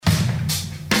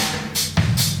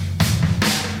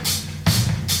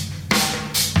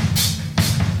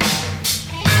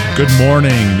Good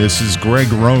morning. This is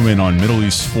Greg Roman on Middle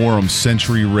East Forum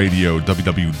Century Radio,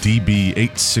 WWDB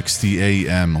 860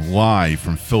 AM, live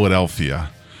from Philadelphia.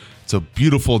 It's a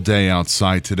beautiful day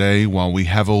outside today, while we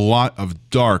have a lot of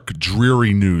dark,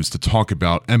 dreary news to talk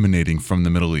about emanating from the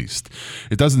Middle East.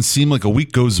 It doesn't seem like a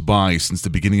week goes by since the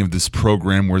beginning of this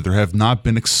program where there have not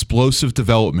been explosive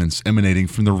developments emanating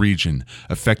from the region,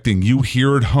 affecting you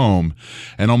here at home,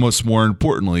 and almost more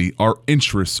importantly, our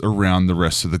interests around the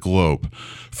rest of the globe.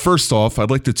 First off,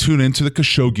 I'd like to tune into the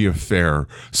Khashoggi affair,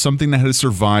 something that has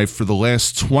survived for the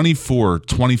last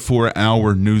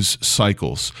 24-hour news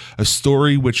cycles, a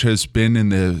story which has been in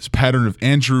the pattern of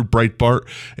Andrew Breitbart,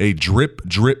 a drip,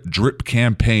 drip, drip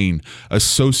campaign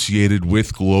associated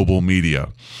with global media.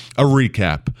 A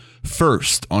recap.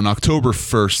 First, on October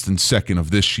 1st and 2nd of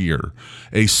this year,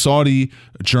 a Saudi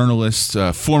journalist,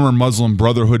 former Muslim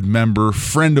Brotherhood member,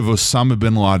 friend of Osama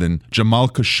bin Laden, Jamal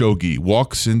Khashoggi,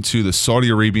 walks into the Saudi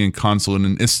Arabian consulate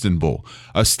in Istanbul,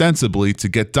 ostensibly to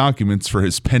get documents for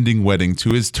his pending wedding to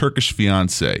his Turkish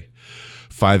fiancée.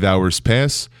 5 hours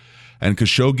pass, and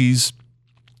Khashoggi's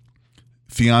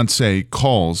fiancée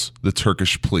calls the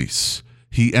Turkish police.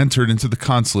 He entered into the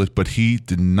consulate, but he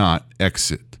did not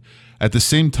exit. At the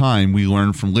same time, we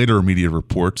learned from later media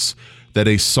reports that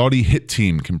a Saudi hit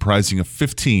team comprising of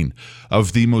 15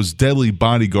 of the most deadly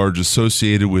bodyguards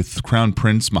associated with Crown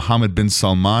Prince Mohammed bin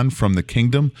Salman from the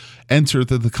kingdom entered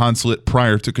the consulate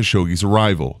prior to Khashoggi's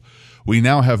arrival. We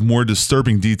now have more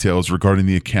disturbing details regarding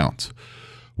the account.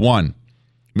 1.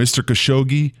 Mr.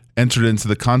 Khashoggi entered into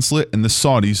the consulate, and the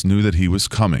Saudis knew that he was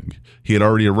coming. He had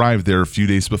already arrived there a few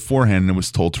days beforehand and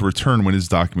was told to return when his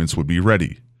documents would be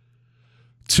ready.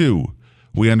 2,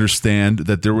 we understand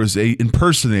that there was an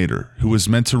impersonator who was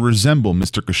meant to resemble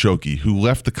Mr. Khashoggi, who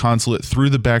left the consulate through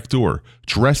the back door,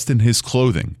 dressed in his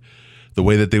clothing. The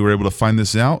way that they were able to find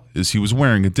this out is he was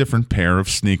wearing a different pair of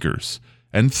sneakers.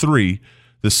 And 3,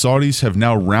 the Saudis have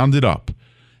now rounded up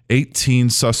 18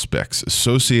 suspects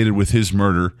associated with his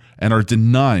murder and are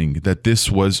denying that this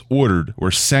was ordered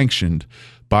or sanctioned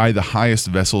by the highest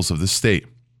vessels of the state.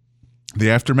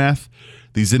 The aftermath?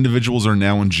 These individuals are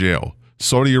now in jail.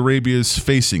 Saudi Arabia is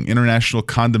facing international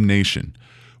condemnation,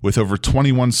 with over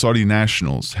 21 Saudi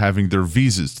nationals having their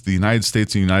visas to the United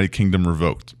States and United Kingdom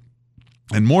revoked.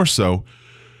 And more so,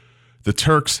 the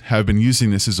Turks have been using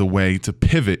this as a way to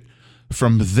pivot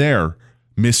from their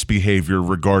misbehavior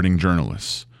regarding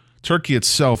journalists. Turkey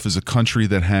itself is a country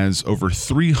that has over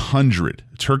 300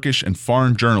 Turkish and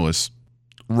foreign journalists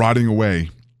rotting away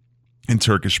in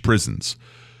Turkish prisons.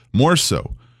 More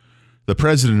so, the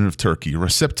president of Turkey,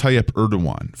 Recep Tayyip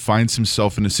Erdogan, finds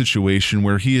himself in a situation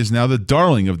where he is now the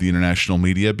darling of the international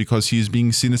media because he is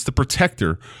being seen as the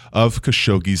protector of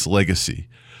Khashoggi's legacy.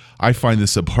 I find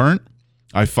this abhorrent.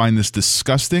 I find this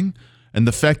disgusting. And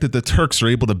the fact that the Turks are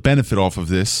able to benefit off of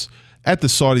this at the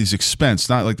Saudis' expense,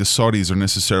 not like the Saudis are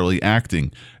necessarily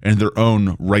acting in their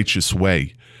own righteous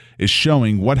way, is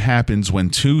showing what happens when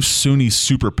two Sunni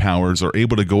superpowers are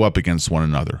able to go up against one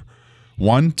another.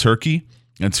 1, Turkey,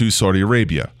 and 2, Saudi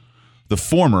Arabia. The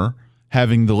former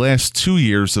having the last 2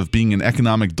 years of being in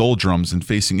economic doldrums and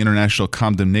facing international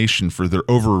condemnation for their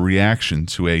overreaction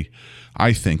to a,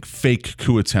 I think, fake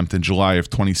coup attempt in July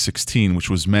of 2016, which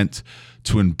was meant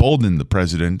to embolden the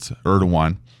president,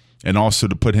 Erdogan, and also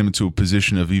to put him into a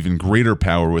position of even greater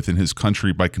power within his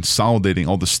country by consolidating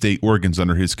all the state organs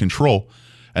under his control.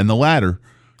 And the latter,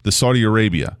 the Saudi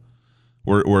Arabia,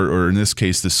 or in this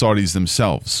case, the Saudis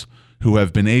themselves, who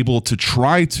have been able to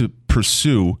try to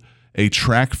pursue a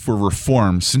track for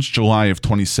reform since July of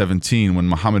 2017 when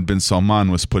Mohammed bin Salman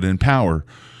was put in power.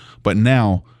 But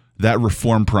now that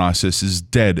reform process is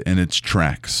dead in its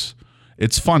tracks.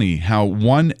 It's funny how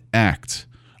one act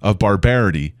of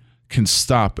barbarity can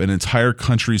stop an entire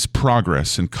country's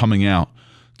progress in coming out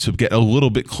to get a little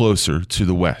bit closer to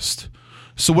the West.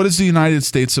 So what is the United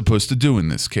States supposed to do in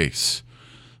this case?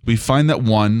 We find that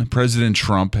 1, President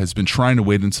Trump has been trying to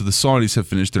wait until the Saudis have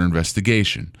finished their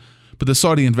investigation. But the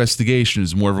Saudi investigation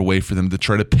is more of a way for them to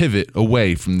try to pivot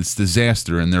away from this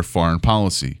disaster in their foreign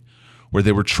policy, where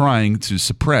they were trying to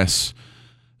suppress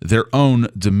their own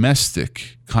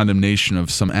domestic condemnation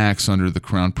of some acts under the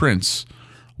Crown Prince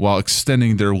while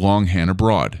extending their long hand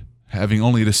abroad, having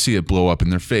only to see it blow up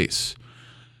in their face.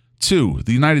 2,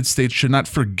 the United States should not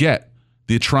forget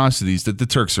the atrocities that the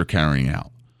Turks are carrying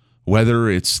out. Whether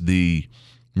it's the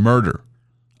murder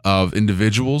of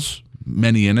individuals,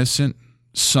 many innocent,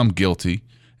 some guilty,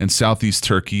 in southeast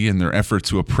Turkey in their effort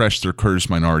to oppress their Kurdish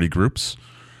minority groups,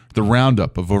 the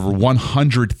roundup of over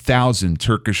 100,000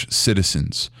 Turkish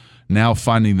citizens now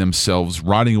finding themselves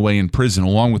rotting away in prison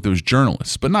along with those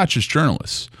journalists, but not just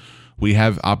journalists. We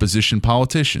have opposition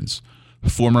politicians,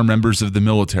 former members of the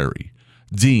military,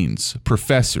 deans,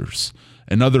 professors,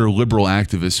 and other liberal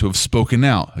activists who have spoken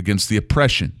out against the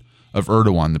oppression of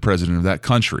Erdogan, the president of that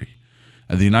country.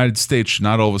 And the United States should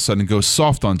not all of a sudden go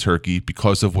soft on Turkey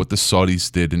because of what the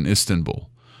Saudis did in Istanbul.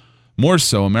 More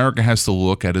so, America has to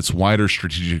look at its wider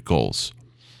strategic goals.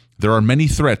 There are many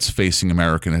threats facing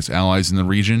America and its allies in the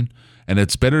region, and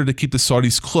it's better to keep the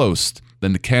Saudis close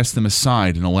than to cast them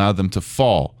aside and allow them to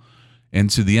fall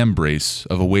into the embrace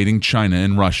of awaiting China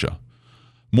and Russia.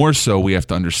 More so, we have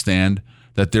to understand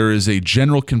that there is a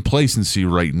general complacency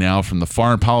right now from the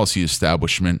foreign policy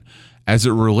establishment as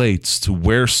it relates to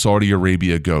where Saudi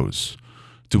Arabia goes.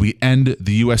 Do we end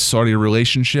the U.S.-Saudi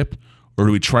relationship, or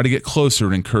do we try to get closer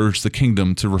and encourage the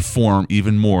kingdom to reform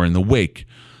even more in the wake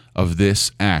of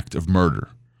this act of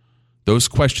murder? Those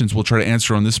questions we'll try to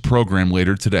answer on this program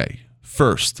later today.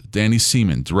 First, Danny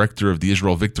Seaman, director of the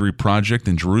Israel Victory Project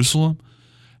in Jerusalem,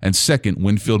 and second,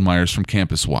 Winfield Myers from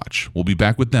Campus Watch. We'll be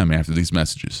back with them after these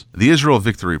messages. The Israel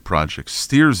Victory Project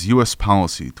steers U.S.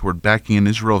 policy toward backing an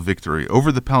Israel victory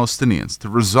over the Palestinians to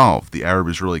resolve the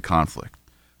Arab-Israeli conflict.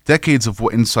 Decades of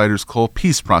what insiders call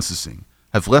peace processing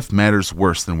have left matters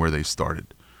worse than where they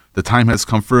started. The time has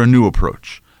come for a new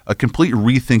approach, a complete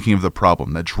rethinking of the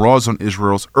problem that draws on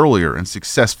Israel's earlier and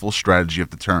successful strategy of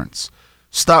deterrence.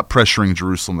 Stop pressuring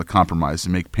Jerusalem to compromise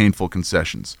and make painful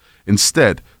concessions.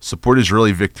 Instead, support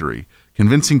Israeli victory,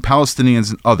 convincing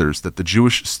Palestinians and others that the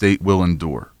Jewish state will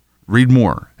endure. Read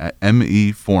more at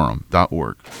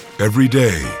meforum.org. Every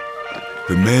day,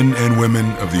 the men and women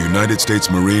of the United States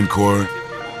Marine Corps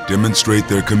demonstrate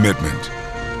their commitment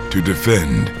to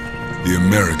defend the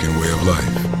American way of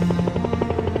life.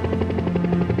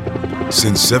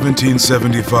 Since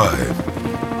 1775,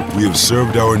 we have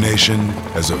served our nation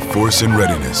as a force in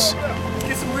readiness.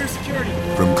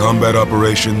 From combat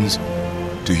operations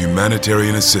to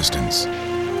humanitarian assistance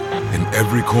in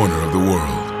every corner of the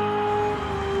world.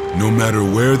 No matter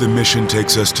where the mission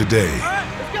takes us today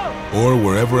or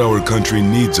wherever our country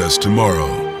needs us tomorrow,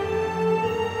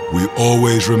 we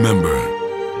always remember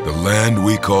the land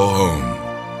we call home.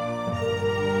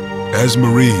 As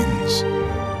Marines,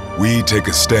 we take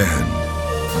a stand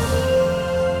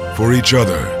for each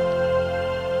other,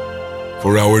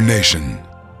 for our nation,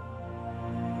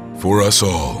 for us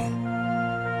all,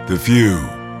 the few,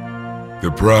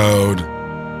 the proud,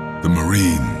 the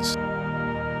Marines.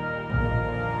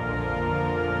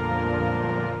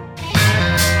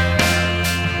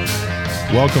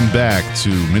 Welcome back to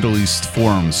Middle East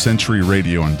Forum Century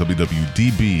Radio on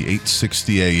WWDB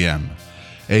 860 AM.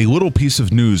 A little piece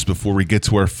of news before we get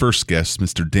to our first guest,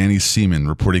 Mr. Danny Seaman,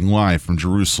 reporting live from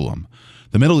Jerusalem.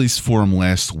 The Middle East Forum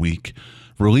last week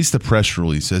released a press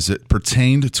release as it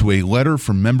pertained to a letter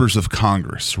from members of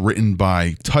Congress written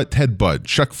by Ted Budd,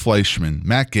 Chuck Fleischman,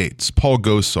 Matt Gaetz, Paul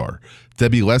Gosar,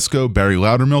 Debbie Lesko, Barry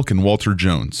Loudermilk, and Walter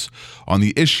Jones on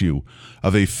the issue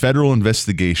of a federal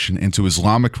investigation into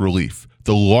Islamic Relief,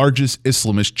 the largest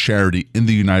Islamist charity in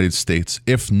the United States,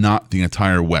 if not the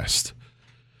entire West.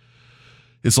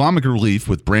 Islamic Relief,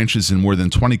 with branches in more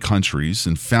than 20 countries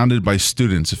and founded by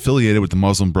students affiliated with the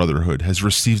Muslim Brotherhood, has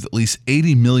received at least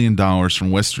 $80 million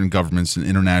from Western governments and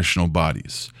international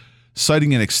bodies.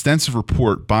 Citing an extensive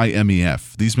report by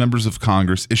MEF, these members of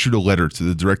Congress issued a letter to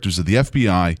the directors of the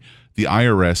FBI, the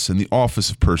IRS, and the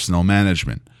Office of Personnel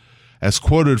Management. As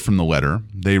quoted from the letter,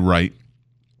 they write,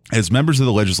 "As members of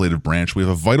the legislative branch, we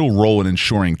have a vital role in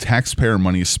ensuring taxpayer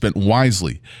money is spent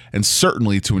wisely and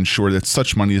certainly to ensure that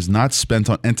such money is not spent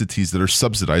on entities that are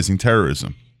subsidizing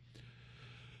terrorism.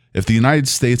 If the United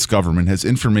States government has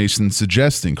information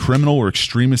suggesting criminal or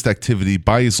extremist activity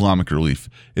by Islamic Relief,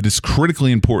 it is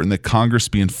critically important that Congress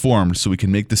be informed so we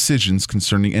can make decisions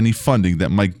concerning any funding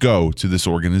that might go to this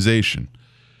organization."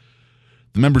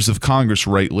 The members of Congress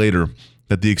write later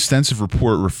that the extensive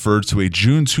report referred to a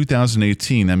June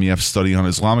 2018 MEF study on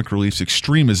Islamic Relief's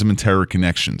extremism and terror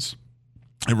connections.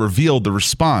 It revealed the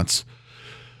response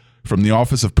from the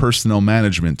Office of Personnel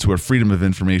Management to a Freedom of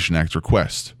Information Act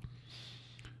request.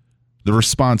 The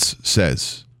response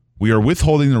says, "We are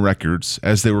withholding the records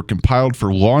as they were compiled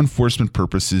for law enforcement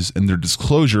purposes and their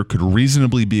disclosure could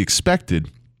reasonably be expected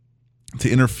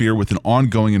to interfere with an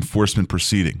ongoing enforcement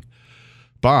proceeding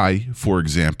by, for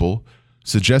example,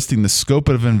 suggesting the scope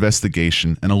of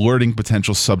investigation and alerting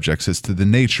potential subjects as to the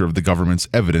nature of the government's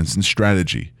evidence and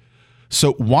strategy."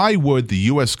 So why would the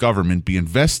U.S. government be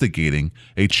investigating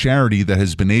a charity that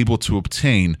has been able to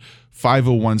obtain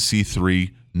 501c3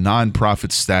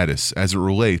 nonprofit status as it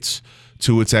relates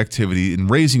to its activity in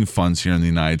raising funds here in the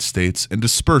United States and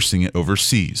dispersing it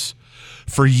overseas?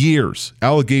 For years,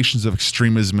 allegations of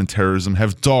extremism and terrorism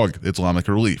have dogged Islamic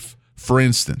Relief. For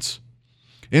instance,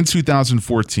 in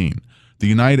 2014, the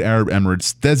United Arab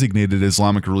Emirates designated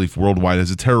Islamic Relief Worldwide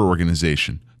as a terror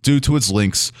organization due to its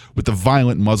links with the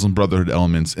violent Muslim Brotherhood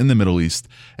elements in the Middle East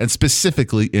and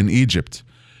specifically in Egypt.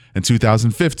 In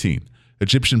 2015,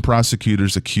 Egyptian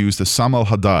prosecutors accused Assam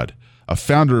al-Haddad, a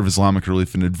founder of Islamic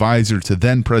Relief and advisor to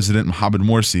then-President Mohamed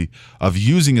Morsi, of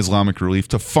using Islamic Relief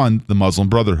to fund the Muslim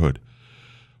Brotherhood.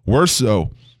 Worse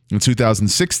so, in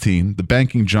 2016, the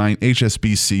banking giant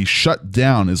HSBC shut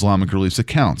down Islamic Relief's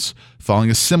accounts,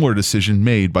 following a similar decision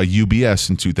made by UBS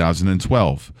in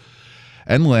 2012.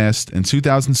 And last, in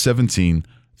 2017,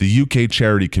 the UK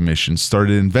Charity Commission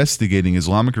started investigating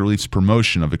Islamic Relief's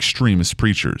promotion of extremist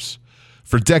preachers.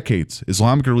 For decades,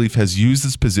 Islamic Relief has used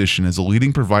its position as a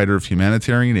leading provider of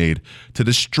humanitarian aid to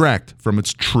distract from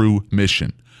its true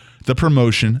mission, the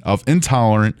promotion of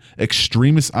intolerant,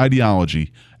 extremist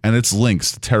ideology and its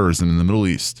links to terrorism in the Middle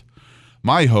East.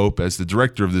 My hope, as the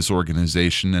director of this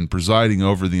organization and presiding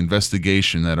over the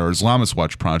investigation that our Islamist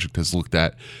Watch project has looked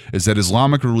at, is that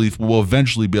Islamic Relief will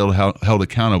eventually be held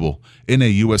accountable in a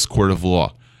U.S. court of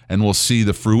law, and will see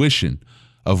the fruition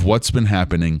of what's been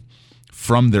happening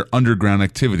from their underground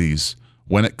activities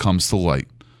when it comes to light.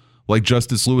 Like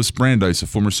Justice Louis Brandeis, a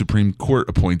former Supreme Court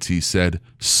appointee, said,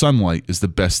 sunlight is the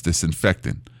best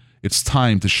disinfectant. It's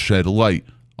time to shed light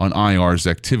on IR's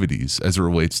activities as it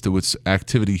relates to its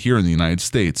activity here in the United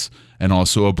States and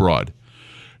also abroad.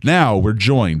 Now we're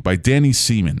joined by Danny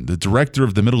Seaman, the director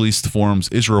of the Middle East Forum's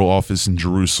Israel office in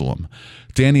Jerusalem.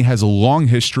 Danny has a long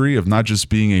history of not just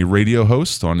being a radio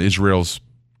host on Israel's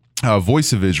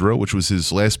Voice of Israel, which was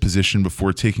his last position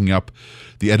before taking up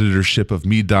the editorship of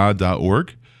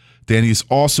Midah.org. Danny is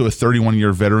also a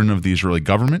 31-year veteran of the Israeli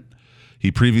government.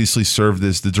 He previously served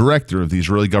as the director of the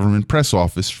Israeli government press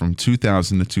office from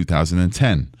 2000 to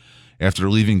 2010. After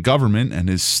leaving government and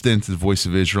his stint at Voice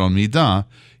of Israel and Midah,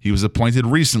 he was appointed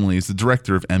recently as the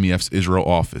director of MEF's Israel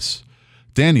office.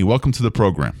 Danny, welcome to the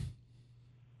program.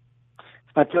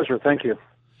 It's my pleasure. Thank you.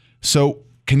 So,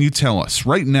 can you tell us,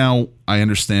 right now, I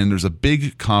understand there's a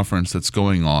big conference that's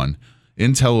going on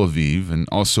in Tel Aviv and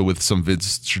also with some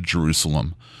visits to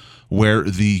Jerusalem, where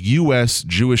the U.S.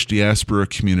 Jewish diaspora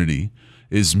community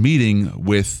is meeting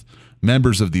with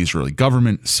members of the Israeli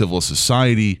government, civil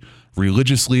society,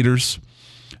 religious leaders.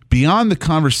 Beyond the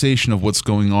conversation of what's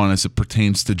going on as it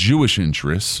pertains to Jewish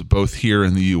interests, both here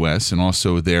in the U.S. and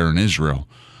also there in Israel,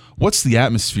 what's the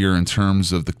atmosphere in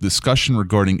terms of the discussion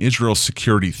regarding Israel's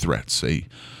security threats? A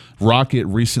rocket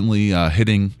recently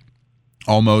hitting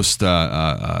almost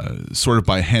sort of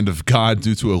by hand of God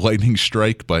due to a lightning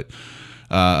strike, but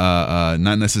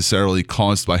not necessarily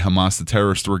caused by Hamas, the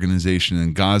terrorist organization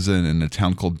in Gaza, and in a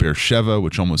town called Beersheba,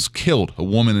 which almost killed a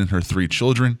woman and her 3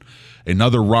 children.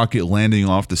 Another rocket landing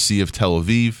off the Sea of Tel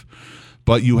Aviv.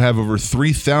 But you have over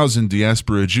 3,000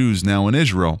 diaspora Jews now in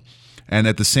Israel. And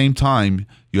at the same time,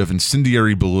 you have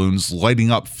incendiary balloons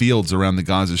lighting up fields around the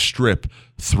Gaza Strip,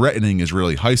 threatening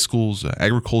Israeli high schools,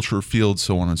 agriculture fields,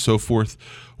 so on and so forth.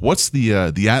 What's the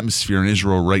atmosphere in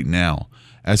Israel right now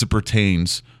as it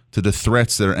pertains to the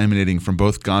threats that are emanating from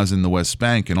both Gaza and the West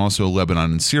Bank and also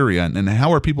Lebanon and Syria, and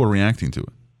how are people reacting to it?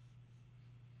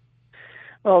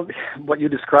 Well, what you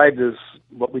described is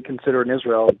what we consider in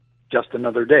Israel just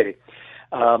another day.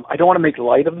 I don't want to make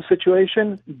light of the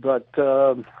situation, but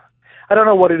I don't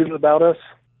know what it is about us,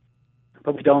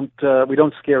 but we don't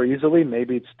scare easily.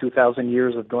 Maybe it's 2,000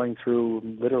 years of going through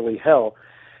literally hell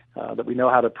that we know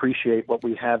how to appreciate what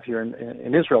we have here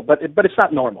in Israel. But it's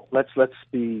not normal. Let's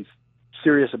be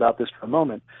serious about this for a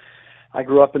moment. I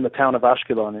grew up in the town of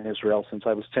Ashkelon in Israel since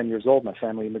I was 10 years old. My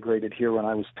family immigrated here when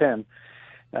I was 10.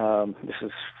 This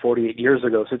is 48 years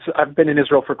ago. So I've been in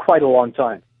Israel for quite a long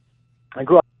time. I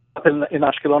grew up in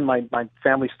Ashkelon. My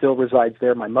family still resides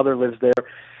there. My mother lives there.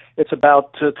 It's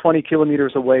about 20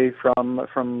 kilometers away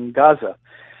from Gaza.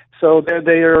 So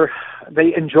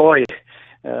they enjoy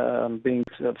being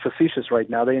facetious right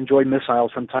now. They enjoy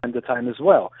missiles from time to time as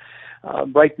well.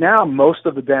 Right now, most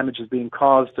of the damage is being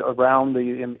caused around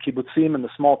in kibbutzim and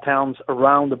the small towns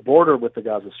around the border with the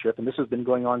Gaza Strip, and this has been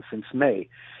going on since May.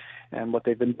 And what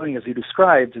they've been doing, as you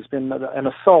described, has been an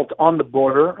assault on the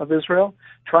border of Israel,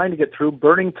 trying to get through,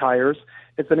 burning tires.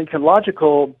 It's an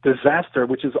ecological disaster,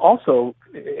 which is also,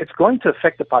 it's going to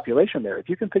affect the population there. If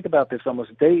you can think about this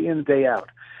almost day in, day out,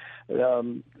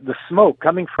 the smoke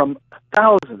coming from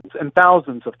thousands and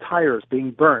thousands of tires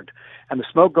being burned, and the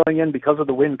smoke going in because of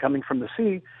the wind coming from the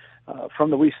sea, from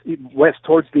the west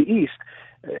towards the east.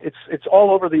 It's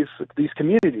all over these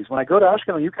communities. When I go to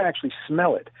Ashkelon, you can actually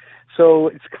smell it. So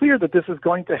it's clear that this is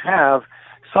going to have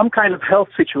some kind of health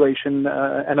situation,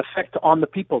 an effect on the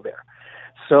people there.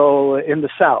 So in the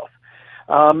south.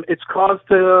 It's caused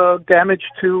damage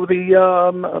to the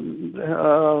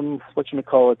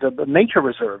the nature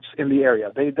reserves in the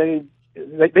area.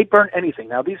 They burn anything.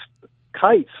 Now these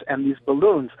kites and these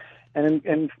balloons,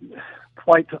 and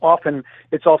quite often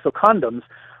it's also condoms,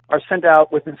 are sent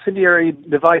out with incendiary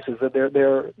devices. That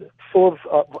they're full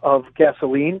of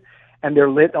gasoline, and they're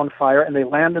lit on fire, and they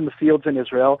land in the fields in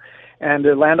Israel, and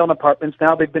they land on apartments.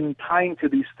 Now they've been tying to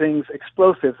these things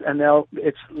explosives, and now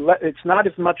it's not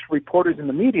as much reported in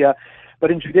the media,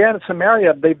 but in Judea and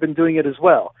Samaria they've been doing it as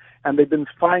well. And they've been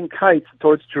flying kites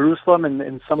towards Jerusalem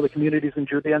and some of the communities in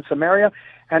Judea and Samaria,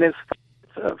 and it's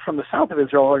from the south of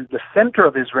Israel, or the center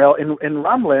of Israel, in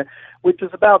Ramleh, which is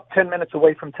about 10 minutes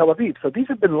away from Tel Aviv. So these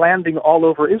have been landing all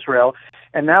over Israel,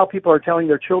 and now people are telling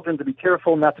their children to be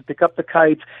careful, not to pick up the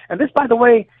kites. And this, by the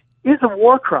way, is a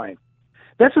war crime.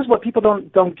 This is what people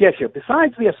don't get here.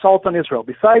 Besides the assault on Israel,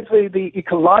 besides the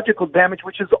ecological damage,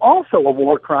 which is also a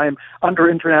war crime under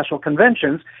international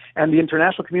conventions, and the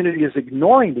international community is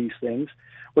ignoring these things,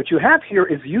 what you have here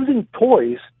is using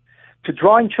toys to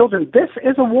drawing children. This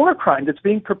is a war crime that's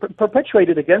being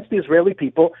perpetuated against the Israeli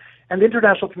people, and the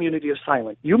international community is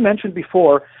silent. You mentioned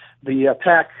before the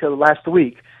attack last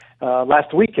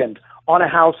weekend, on a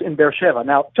house in Beersheba.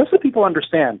 Now, just so people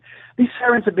understand, these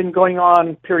sirens have been going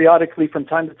on periodically from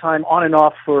time to time, on and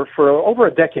off, for over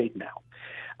a decade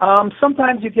now.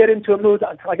 Sometimes you get into a mood.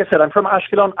 Like I said, I'm from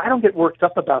Ashkelon. I don't get worked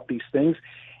up about these things.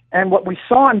 And what we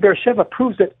saw in Beersheba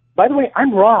proves that, by the way,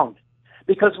 I'm wrong.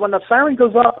 Because when the siren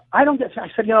goes up, I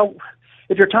said,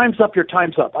 if your time's up, your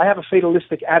time's up. I have a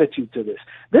fatalistic attitude to this.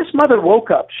 This mother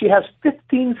woke up. She has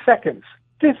 15 seconds.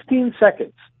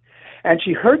 And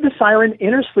she heard the siren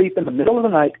in her sleep in the middle of the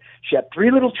night. She had 3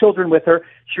 little children with her.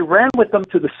 She ran with them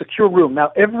to the secure room.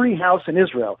 Now, every house in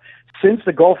Israel, since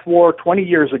the Gulf War 20-some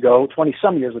years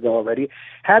ago already,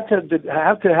 had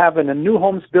to have in a new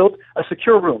homes built a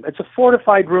secure room. It's a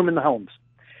fortified room in the homes.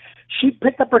 She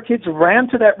picked up her kids, ran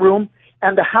to that room,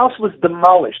 and the house was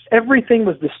demolished. Everything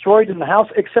was destroyed in the house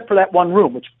except for that one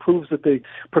room, which proves that the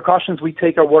precautions we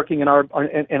take are working in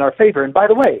our favor. And by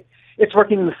the way, it's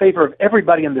working in the favor of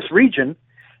everybody in this region.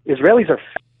 Israelis are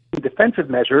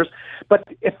defensive measures, but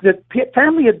if the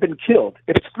family had been killed,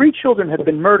 if 3 children had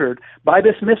been murdered by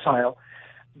this missile,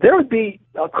 there would be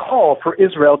a call for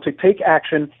Israel to take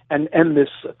action and end this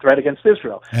threat against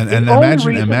Israel. And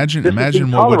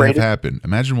imagine what would have happened.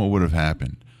 Imagine what would have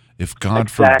happened if,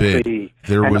 God forbid,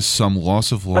 there was some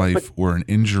loss of life or an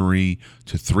injury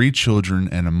to 3 children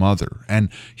and a mother. And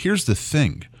here's the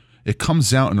thing. It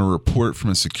comes out in a report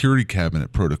from a security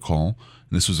cabinet protocol,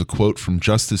 and this was a quote from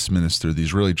the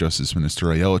Israeli Justice Minister,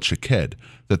 Ayelet Shaked,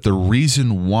 that the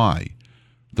reason why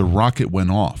the rocket went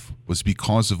off was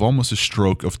because of almost a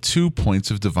stroke of 2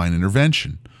 points of divine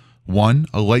intervention. One,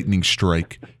 a lightning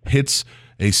strike hits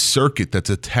a circuit that's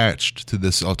attached to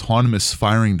this autonomous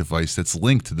firing device that's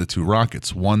linked to the 2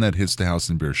 rockets, one that hits the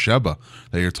house in Beersheba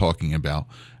that you're talking about,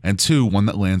 and 2, one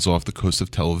that lands off the coast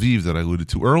of Tel Aviv that I alluded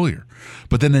to earlier.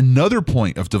 But then another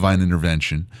point of divine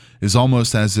intervention is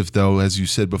almost as if, though, as you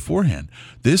said beforehand,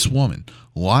 this woman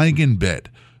lying in bed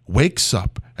wakes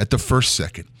up at the first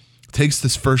second, takes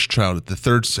this first child at the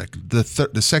third second,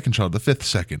 the second child at the 5th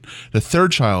second, the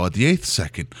third child at the 8th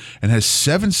second, and has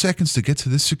 7 seconds to get to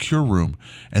this secure room,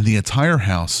 and the entire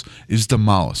house is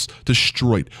demolished,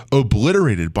 destroyed,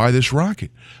 obliterated by this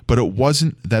rocket. But it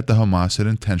wasn't that the Hamas had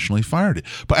intentionally fired it.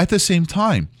 But at the same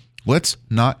time, let's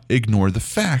not ignore the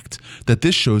fact that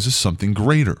this shows us something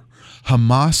greater.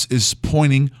 Hamas is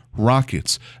pointing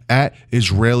rockets at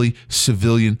Israeli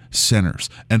civilian centers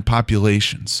and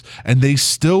populations, and they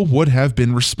still would have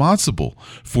been responsible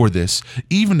for this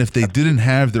even if they didn't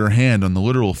have their hand on the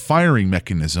literal firing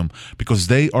mechanism, because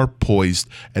they are poised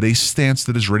at a stance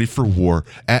that is ready for war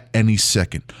at any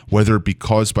second, whether it be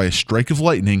caused by a strike of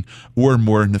lightning or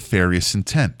more nefarious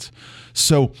intent.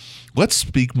 So let's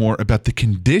speak more about the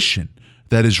condition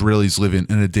that Israelis live in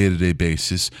on a day-to-day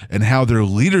basis and how their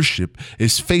leadership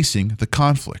is facing the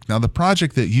conflict. Now, the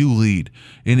project that you lead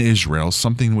in Israel,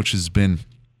 something which has been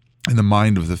in the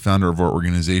mind of the founder of our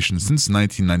organization since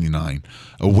 1999,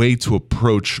 a way to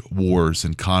approach wars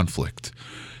and conflict,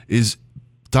 is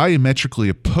diametrically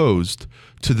opposed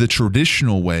to the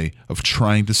traditional way of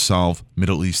trying to solve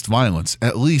Middle East violence,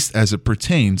 at least as it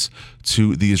pertains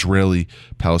to the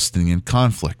Israeli-Palestinian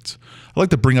conflict. I'd like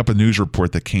to bring up a news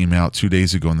report that came out 2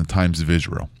 days ago in the Times of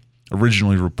Israel,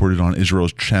 originally reported on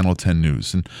Israel's Channel 10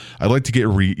 News, and I'd like to get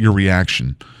your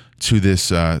reaction to this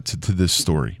to this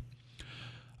story.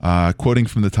 Quoting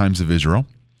from the Times of Israel,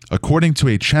 according to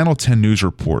a Channel 10 News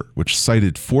report, which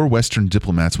cited 4 Western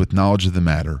diplomats with knowledge of the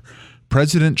matter,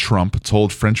 President Trump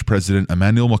told French President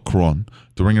Emmanuel Macron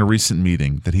during a recent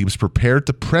meeting that he was prepared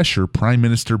to pressure Prime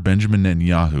Minister Benjamin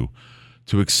Netanyahu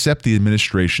to accept the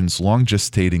administration's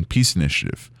long-gestating peace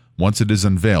initiative once it is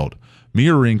unveiled,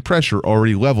 mirroring pressure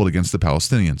already leveled against the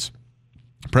Palestinians.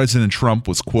 President Trump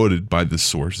was quoted by this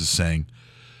source as saying,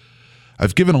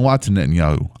 "I've given a lot to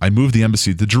Netanyahu. I moved the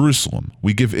embassy to Jerusalem.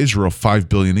 We give Israel $5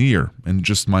 billion a year." And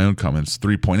just my own comments,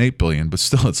 $3.8 billion, but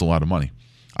still it's a lot of money.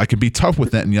 "I can be tough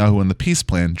with Netanyahu and the peace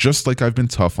plan, just like I've been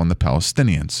tough on the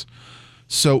Palestinians."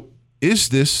 So is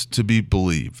this to be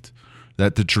believed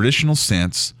that the traditional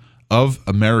stance of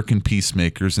American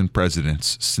peacemakers and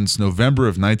presidents since November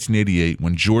of 1988,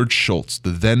 when George Shultz,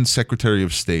 the then Secretary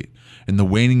of State in the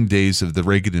waning days of the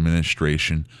Reagan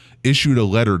administration, issued a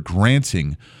letter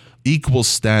granting equal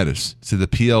status to the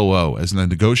PLO as a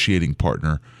negotiating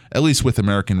partner, at least with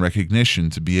American recognition,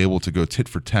 to be able to go tit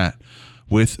for tat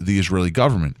with the Israeli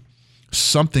government,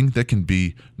 something that can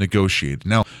be negotiated.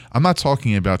 Now, I'm not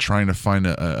talking about trying to find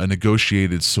a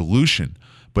negotiated solution,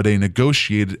 but a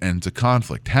negotiated end to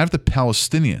conflict. Have the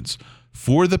Palestinians,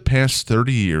 for the past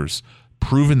 30 years,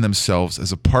 proven themselves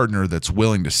as a partner that's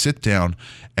willing to sit down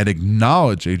and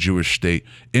acknowledge a Jewish state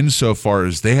insofar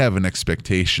as they have an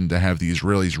expectation to have the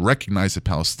Israelis recognize a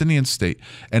Palestinian state?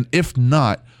 And if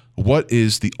not, what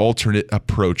is the alternate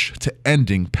approach to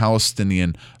ending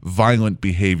Palestinian violent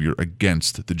behavior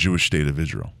against the Jewish state of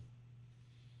Israel?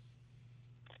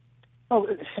 Well,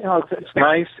 it's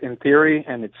nice in theory,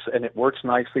 and it works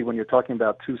nicely when you're talking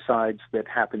about two sides that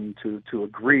happen to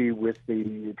agree with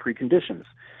the preconditions.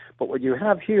 But what you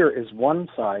have here is one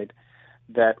side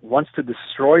that wants to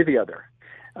destroy the other.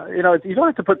 You don't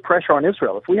have to put pressure on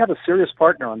Israel. If we have a serious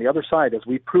partner on the other side, as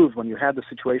we proved when you had the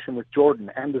situation with Jordan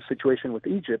and the situation with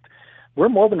Egypt, we're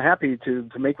more than happy to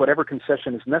make whatever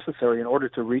concession is necessary in order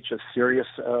to reach a serious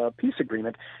peace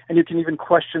agreement. And you can even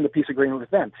question the peace agreement with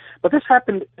them. But this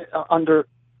happened under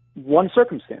one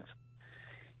circumstance.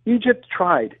 Egypt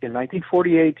tried in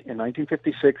 1948, in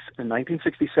 1956, in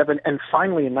 1967, and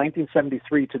finally in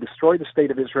 1973 to destroy the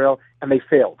state of Israel, and they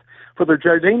failed. For the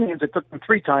Jordanians, it took them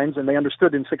 3 times, and they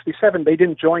understood in 67. They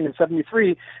didn't join in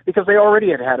 73 because they already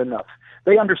had enough.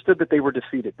 They understood that they were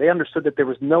defeated. They understood that there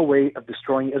was no way of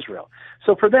destroying Israel.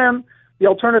 So for them, the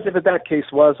alternative in that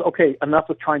case was, okay, enough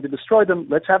of trying to destroy them.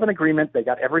 Let's have an agreement. They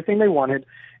got everything they wanted.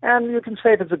 And you can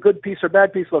say if it's a good peace or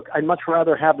bad peace. Look, I'd much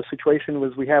rather have the situation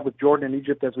as we have with Jordan and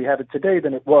Egypt as we have it today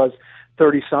than it was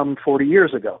 30-some, 40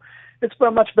 years ago. It's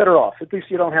much better off. At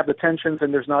least you don't have the tensions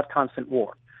and there's not constant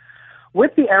war.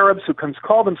 With the Arabs who can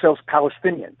call themselves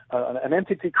Palestinian, an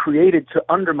entity created to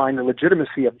undermine the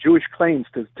legitimacy of Jewish claims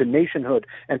to nationhood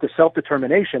and to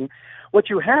self-determination, what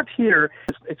you have here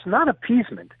is it's not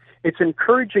appeasement. It's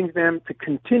encouraging them to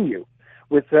continue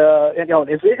with,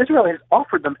 Israel has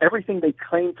offered them everything they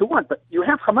claim to want, but you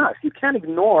have Hamas. You can't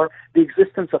ignore the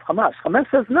existence of Hamas. Hamas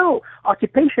says, no,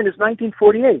 occupation is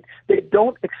 1948. They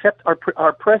don't accept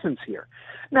our presence here.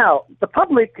 Now, the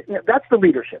public, that's the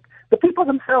leadership. The people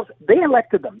themselves, they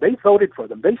elected them. They voted for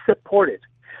them. They supported.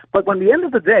 But when the end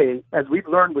of the day, as we've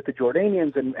learned with the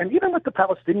Jordanians and even with the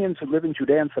Palestinians who live in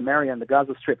Judea and Samaria and the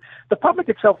Gaza Strip, the public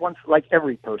itself wants, like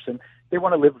every person, they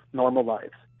want to live normal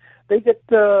lives. They get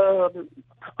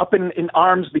up in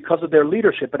arms because of their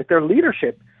leadership. But if their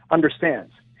leadership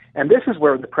understands, and this is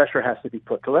where the pressure has to be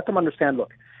put, to let them understand,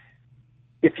 look,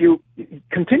 if you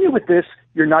continue with this,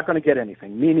 you're not going to get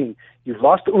anything, meaning you've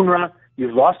lost UNRWA,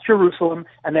 you've lost Jerusalem,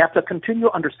 and they have to continue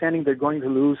understanding they're going to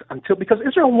lose because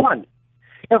Israel won.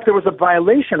 If there was a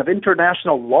violation of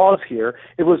international laws here,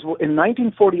 it was in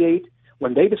 1948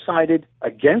 when they decided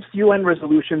against UN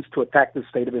resolutions to attack the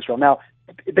state of Israel. Now,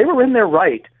 they were in their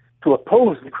right to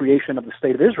oppose the creation of the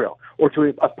state of Israel or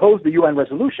to oppose the UN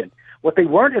resolution. What they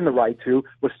weren't in the right to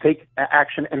was take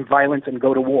action and violence and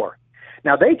go to war.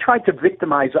 Now, they tried to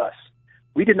victimize us.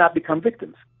 We did not become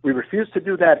victims. We refused to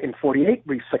do that in 48.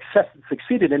 We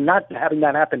succeeded in not having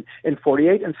that happen in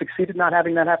 48 and succeeded not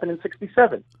having that happen in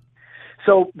 67.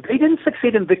 So they didn't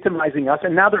succeed in victimizing us,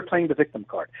 and now they're playing the victim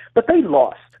card. But they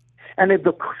lost. And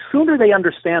the sooner they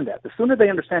understand that, the sooner they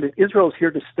understand that Israel is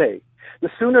here to stay, the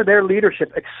sooner their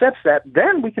leadership accepts that,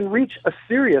 then we can reach a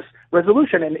serious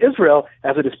resolution. And Israel,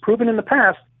 as it has proven in the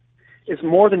past, is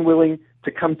more than willing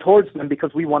to come towards them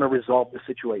because we want to resolve the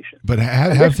situation. But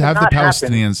have the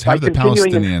Palestinians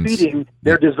feeding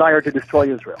their desire to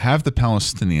destroy Israel. Have the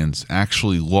Palestinians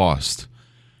actually lost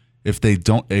if they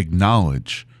don't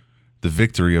acknowledge the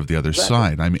victory of the other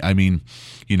side? I mean,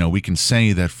 we can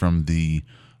say that from the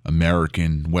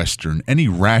American, Western, any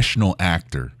rational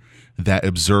actor that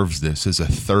observes this as a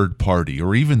third party,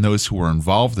 or even those who are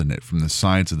involved in it from the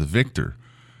sides of the victor,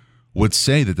 would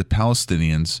say that the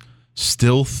Palestinians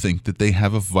still think that they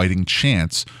have a fighting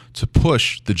chance to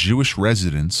push the Jewish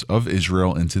residents of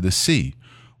Israel into the sea,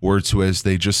 or to, as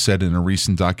they just said in a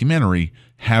recent documentary,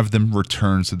 have them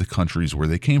return to the countries where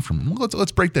they came from.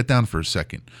 Let's break that down for a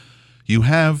second. You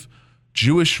have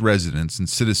Jewish residents and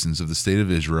citizens of the state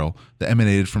of Israel that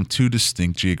emanated from two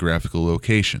distinct geographical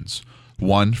locations.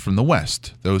 One from the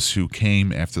West, those who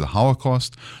came after the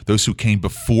Holocaust, those who came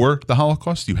before the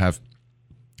Holocaust. You have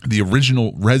the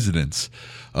original residents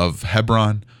of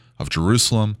Hebron, of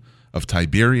Jerusalem, of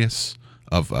Tiberias,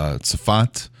 of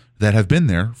Tzafat, that have been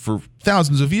there for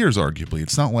thousands of years, arguably.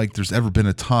 It's not like there's ever been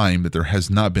a time that there has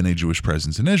not been a Jewish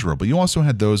presence in Israel. But you also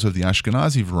had those of the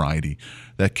Ashkenazi variety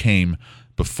that came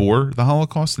before the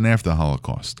Holocaust and after the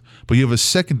Holocaust. But you have a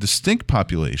second distinct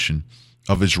population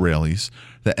of Israelis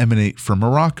that emanate from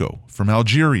Morocco, from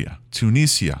Algeria,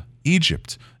 Tunisia,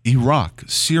 Egypt, Iraq,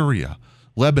 Syria,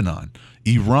 Lebanon,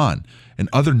 Iran, and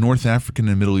other North African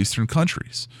and Middle Eastern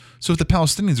countries. So if the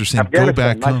Palestinians are saying, go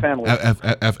back home,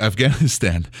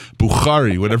 Afghanistan,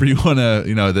 Bukhari, whatever you want to,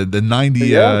 the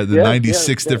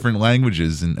 96 different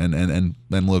languages and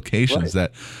locations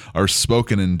that are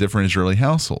spoken in different Israeli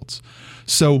households.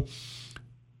 So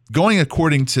going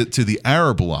according to the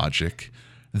Arab logic,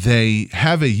 they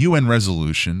have a UN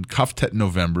resolution, Kaftet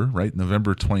November, right?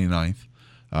 November 29th,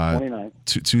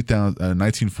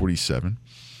 1947.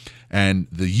 And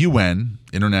the UN,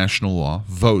 international law,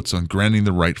 votes on granting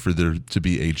the right for there to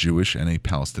be a Jewish and a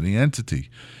Palestinian entity.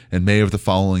 In May of the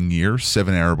following year,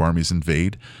 7 Arab armies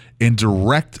invade in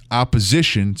direct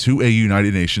opposition to a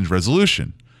United Nations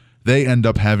resolution. They end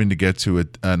up having to get to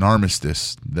an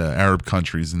armistice, the Arab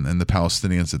countries and the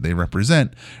Palestinians that they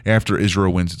represent, after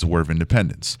Israel wins its War of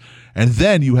Independence. And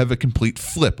then you have a complete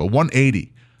flip, a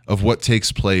 180 of what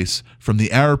takes place from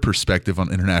the Arab perspective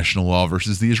on international law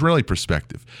versus the Israeli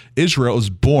perspective. Israel is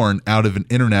born out of an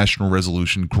international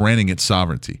resolution granting its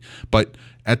sovereignty. But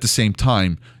at the same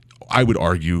time, I would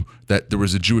argue that there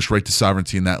was a Jewish right to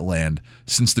sovereignty in that land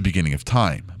since the beginning of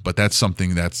time. But that's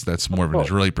something that's more of an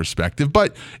Israeli perspective.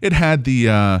 But it had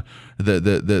the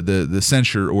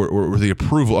censure or the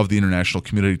approval of the international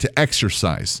community to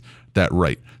exercise that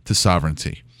right to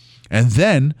sovereignty. And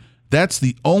then that's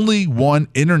the only one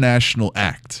international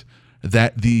act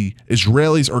that the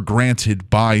Israelis are granted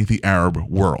by the Arab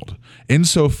world,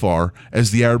 insofar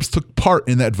as the Arabs took part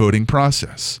in that voting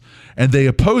process. And they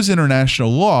oppose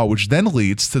international law, which then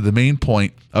leads to the main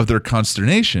point of their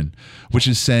consternation, which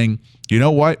is saying, you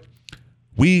know what?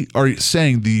 We are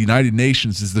saying the United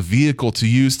Nations is the vehicle to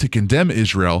use to condemn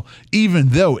Israel, even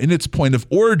though in its point of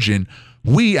origin,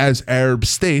 we as Arab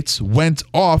states went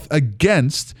off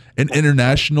against an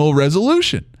international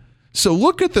resolution. So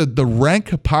look at the rank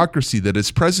hypocrisy that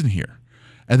is present here.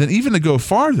 And then even to go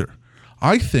farther,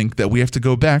 I think that we have to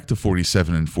go back to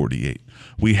 47 and 48.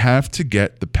 We have to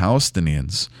get the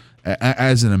Palestinians,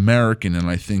 as an American, and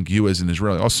I think you as an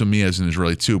Israeli, also me as an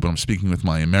Israeli too, but I'm speaking with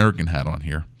my American hat on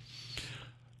here,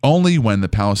 only when the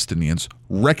Palestinians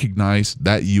recognize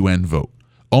that UN vote,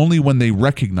 only when they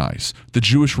recognize the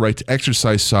Jewish right to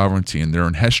exercise sovereignty in their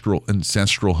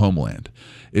ancestral homeland,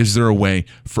 is there a way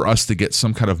for us to get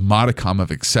some kind of modicum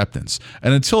of acceptance.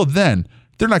 And until then,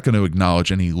 they're not going to acknowledge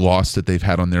any loss that they've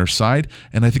had on their side.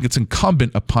 And I think it's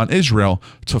incumbent upon Israel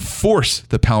to force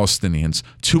the Palestinians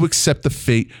to accept the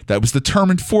fate that was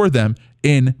determined for them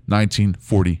in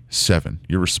 1947.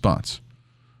 Your response?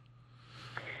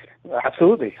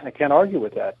 Absolutely. I can't argue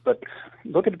with that. But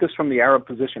look at this from the Arab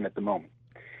position at the moment.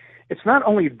 It's not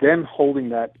only them holding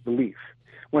that belief.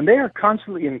 When they are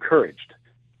constantly encouraged,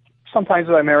 sometimes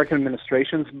by American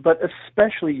administrations, but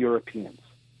especially Europeans,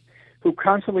 who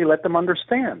constantly let them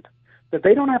understand that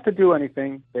they don't have to do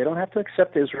anything, they don't have to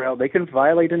accept Israel, they can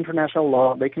violate international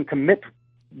law, they can commit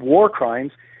war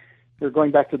crimes. They're going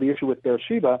back to the issue with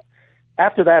Beersheba.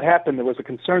 After that happened, there was a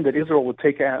concern that Israel would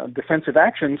take defensive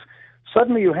actions.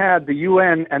 Suddenly you had the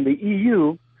UN and the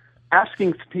EU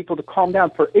asking people to calm down.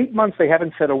 For 8 months they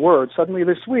haven't said a word. Suddenly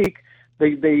this week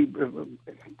they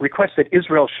request that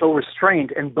Israel show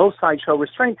restraint, and both sides show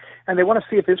restraint, and they want to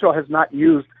see if Israel has not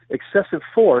used excessive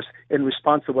force in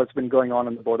response to what's been going on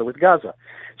the border with Gaza.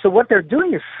 So what they're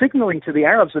doing is signaling to the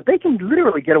Arabs that they can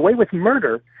literally get away with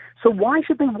murder. So why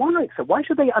should they want to accept? Why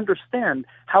should they understand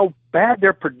how bad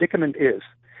their predicament is?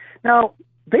 Now,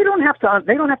 they don't have to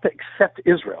accept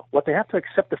Israel. What they have to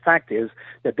accept the fact is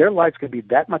that their lives can be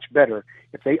that much better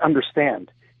if they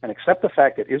understand and accept the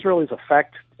fact that Israel is a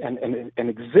fact and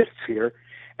exists here,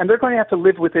 and they're going to have to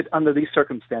live with it under these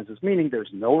circumstances, meaning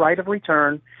there's no right of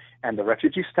return, and the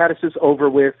refugee status is over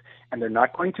with, and there's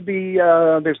not going to be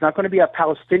a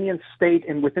Palestinian state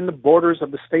within the borders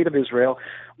of the state of Israel.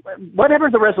 Whatever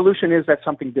the resolution is, that's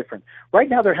something different. Right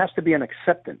now, there has to be an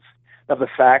acceptance of the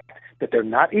fact that they're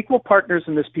not equal partners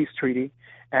in this peace treaty,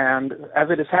 and as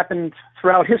it has happened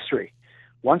throughout history,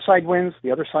 one side wins,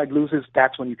 the other side loses.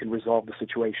 That's when you can resolve the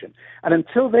situation. And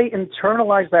until they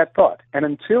internalize that thought, and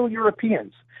until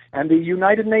Europeans and the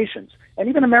United Nations and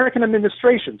even American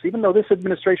administrations, even though this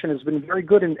administration has been very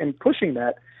good in pushing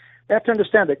that, they have to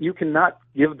understand that you cannot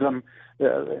give them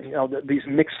these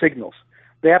mixed signals.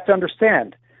 They have to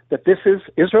understand that this is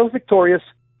Israel's victorious.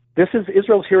 This is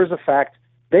Israel's here as a fact.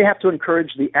 They have to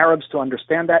encourage the Arabs to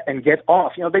understand that and get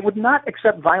off. They would not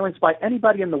accept violence by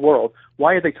anybody in the world.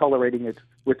 Why are they tolerating it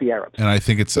with the Arabs? And I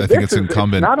think it's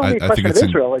incumbent. It's not only a question of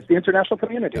Israel; it's the international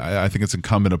community. I think it's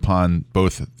incumbent upon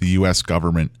both the U.S.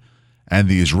 government and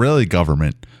the Israeli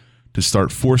government to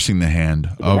start forcing the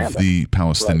hand of the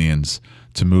Palestinians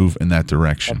to move in that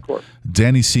direction. Of course.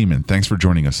 Danny Seaman, thanks for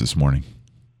joining us this morning.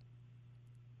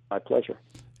 My pleasure.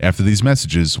 After these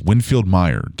messages, Winfield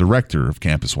Meyer, director of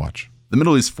Campus Watch. The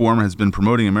Middle East Forum has been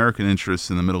promoting American interests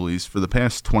in the Middle East for the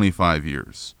past 25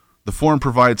 years. The forum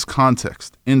provides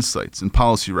context, insights, and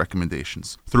policy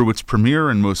recommendations through its premier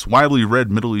and most widely read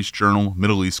Middle East journal,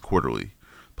 Middle East Quarterly,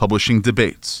 publishing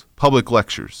debates, public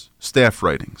lectures, staff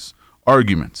writings,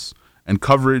 arguments, and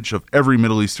coverage of every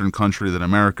Middle Eastern country that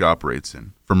America operates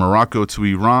in. From Morocco to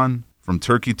Iran, from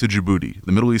Turkey to Djibouti,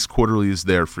 the Middle East Quarterly is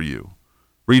there for you.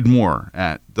 Read more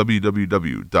at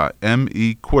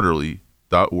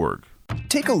www.mequarterly.org.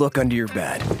 Take a look under your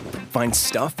bed. Find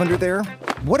stuff under there?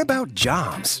 What about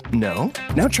jobs? No?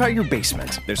 Now try your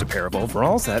basement. There's a pair of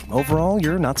overalls that overall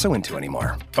you're not so into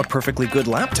anymore. A perfectly good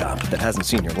laptop that hasn't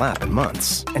seen your lap in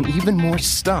months. And even more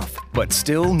stuff. But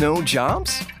still no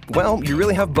jobs? Well, you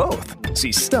really have both.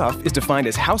 See, stuff is defined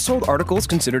as household articles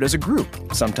considered as a group.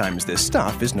 Sometimes this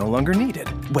stuff is no longer needed.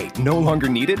 Wait, no longer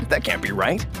needed? That can't be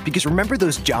right. Because remember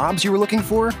those jobs you were looking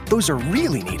for? Those are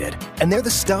really needed. And they're the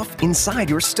stuff inside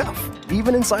your stuff.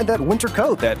 Even inside that winter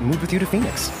coat that moved with you to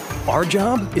Phoenix. Our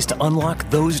job is to unlock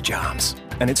those jobs.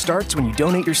 And it starts when you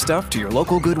donate your stuff to your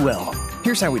local Goodwill.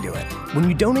 Here's how we do it. When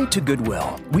you donate to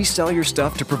Goodwill, we sell your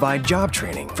stuff to provide job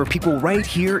training for people right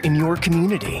here in your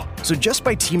community. So just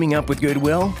by teaming up with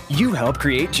Goodwill, you help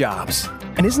create jobs.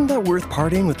 And isn't that worth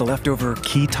parting with the leftover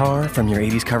keytar from your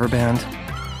 80s cover band?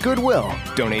 Goodwill.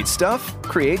 Donate stuff,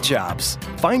 create jobs.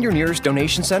 Find your nearest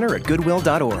donation center at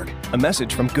goodwill.org. A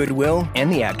message from Goodwill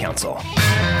and the Ad Council.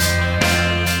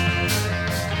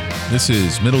 This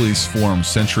is Middle East Forum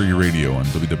Century Radio on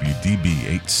WWDB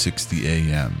 860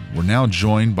 AM. We're now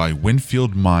joined by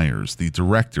Winfield Myers, the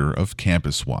director of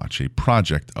Campus Watch, a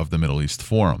project of the Middle East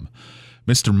Forum.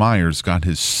 Mr. Myers got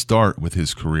his start with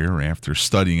his career after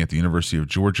studying at the University of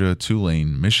Georgia,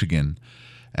 Tulane, Michigan,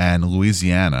 and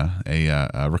Louisiana,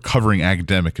 a recovering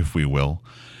academic, if we will,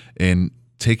 in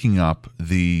taking up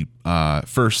the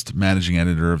first managing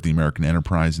editor of the American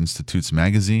Enterprise Institute's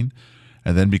magazine,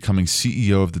 and then becoming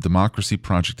CEO of the Democracy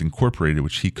Project Incorporated,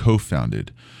 which he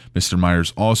co-founded. Mr.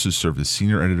 Myers also served as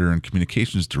senior editor and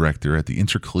communications director at the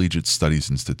Intercollegiate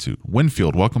Studies Institute.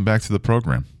 Winfield, welcome back to the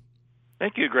program.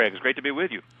 Thank you, Greg. It's great to be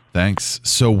with you. Thanks.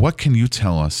 So what can you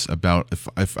tell us about,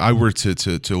 if I were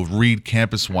to read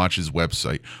Campus Watch's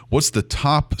website, what's the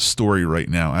top story right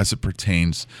now as it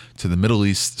pertains to the Middle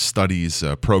East studies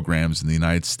programs in the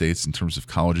United States in terms of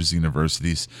colleges,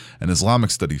 universities, and Islamic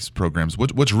studies programs?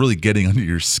 What's really getting under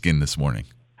your skin this morning?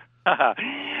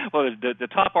 Well, the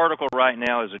top article right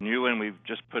now is a new one we've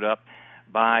just put up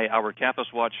by our Campus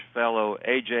Watch fellow,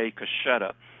 A.J.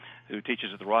 Kasheta, who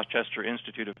teaches at the Rochester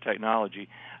Institute of Technology.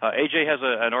 AJ has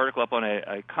an article up on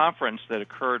a conference that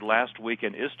occurred last week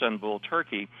in Istanbul,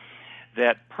 Turkey,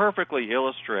 that perfectly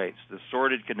illustrates the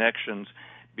sordid connections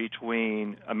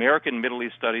between American Middle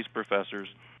East Studies professors,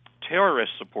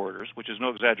 terrorist supporters, which is no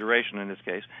exaggeration in this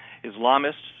case,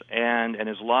 Islamists, and an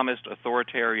Islamist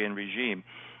authoritarian regime.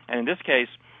 And in this case,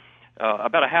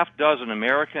 about a half dozen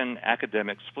American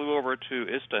academics flew over to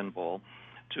Istanbul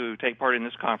to take part in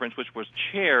this conference, which was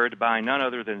chaired by none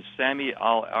other than Sami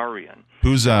Al-Arian.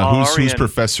 Who's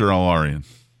Professor Al-Arian?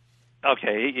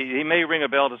 Okay, he may ring a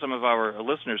bell to some of our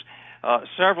listeners.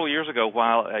 Several years ago,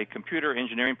 while a computer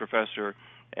engineering professor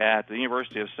at the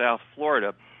University of South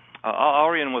Florida,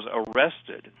 Al-Arian was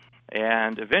arrested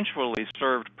and eventually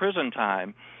served prison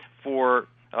time for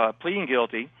pleading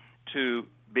guilty to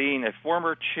being a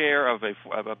former chair of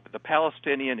the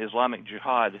Palestinian Islamic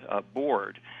Jihad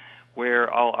board, where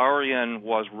Al-Awlarian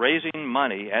was raising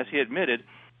money, as he admitted,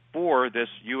 for this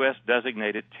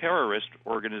U.S.-designated terrorist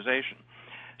organization.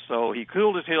 So he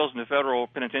cooled his heels in the federal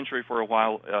penitentiary for a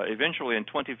while. Eventually, in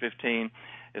 2015,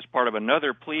 as part of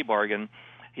another plea bargain,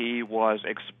 he was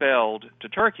expelled to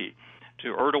Turkey,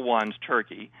 to Erdogan's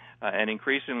Turkey, an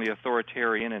increasingly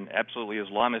authoritarian and absolutely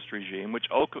Islamist regime, which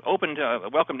welcomed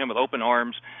him with open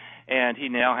arms, and he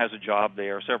now has a job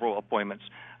there, several appointments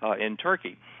in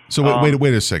Turkey. So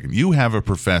wait a second. You have a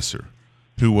professor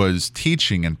who was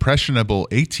teaching impressionable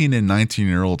 18 and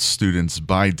 19-year-old students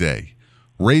by day,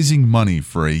 raising money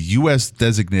for a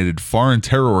U.S.-designated foreign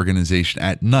terror organization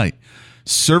at night,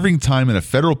 serving time in a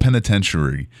federal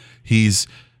penitentiary. He's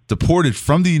deported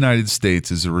from the United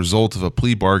States as a result of a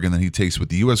plea bargain that he takes with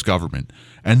the U.S. government.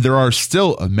 And there are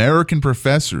still American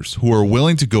professors who are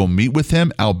willing to go meet with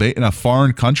him, albeit in a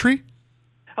foreign country?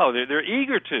 Oh, they're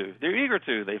eager to. They're eager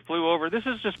to. They flew over. This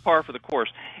is just par for the course.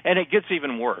 And it gets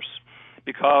even worse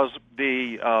because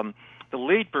the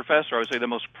lead professor, I would say the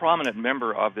most prominent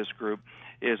member of this group,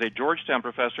 is a Georgetown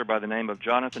professor by the name of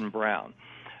Jonathan Brown.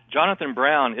 Jonathan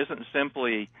Brown isn't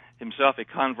simply himself a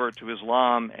convert to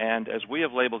Islam, and as we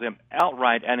have labeled him,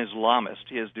 outright an Islamist.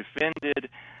 He has defended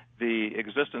the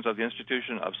existence of the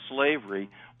institution of slavery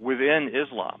within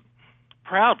Islam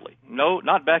proudly,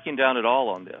 not backing down at all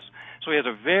on this. So he has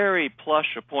a very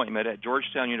plush appointment at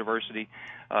Georgetown University.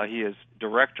 He is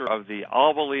director of the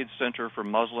Al-Walid Center for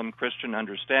Muslim Christian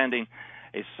Understanding,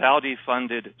 a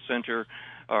Saudi-funded center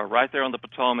right there on the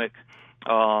Potomac,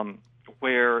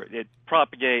 where it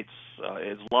propagates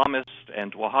Islamist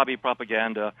and Wahhabi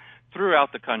propaganda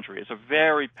throughout the country. It's a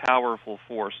very powerful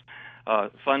force,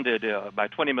 funded by a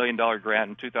 $20 million grant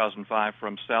in 2005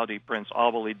 from Saudi Prince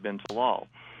Al-Walid bin Talal.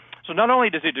 So not only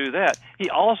does he do that,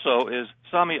 he also is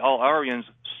Sami Al-Awlarian's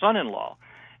son-in-law.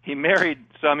 He married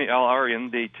Sami Al-Awlarian,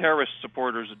 the terrorist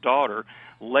supporter's daughter,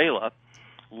 Layla.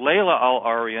 Layla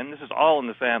Al-Awlarian, this is all in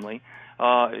the family,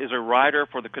 is a writer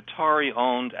for the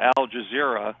Qatari-owned Al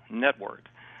Jazeera network.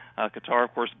 Qatar,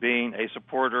 of course, being a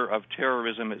supporter of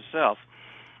terrorism itself.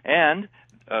 And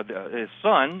his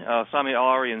son, Sami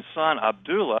Al-Awlarian's son,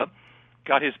 Abdullah,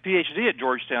 got his Ph.D. at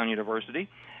Georgetown University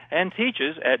and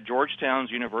teaches at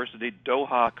Georgetown's University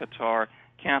Doha, Qatar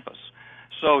campus.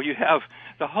 So you have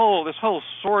this whole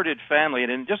sordid family,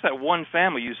 and in just that one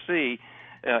family you see,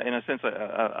 in a sense,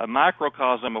 a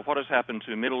microcosm of what has happened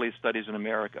to Middle East studies in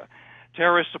America.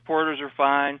 Terrorist supporters are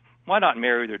fine. Why not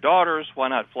marry their daughters? Why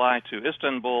not fly to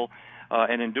Istanbul?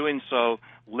 And in doing so,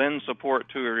 lend support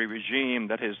to a regime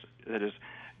that has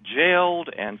jailed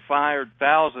and fired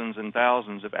thousands and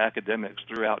thousands of academics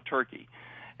throughout Turkey,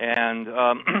 and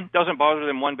doesn't bother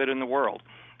them one bit in the world.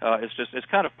 It's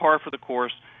kind of par for the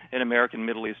course in American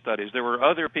Middle East studies. There were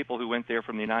other people who went there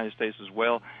from the United States as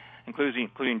well,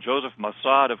 including Joseph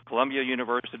Mossad of Columbia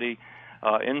University,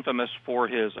 infamous for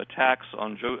his attacks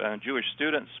on Jewish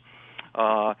students.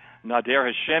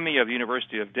 Nader Hashemi of the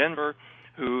University of Denver,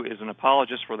 who is an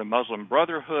apologist for the Muslim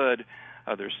Brotherhood.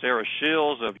 There's Sarah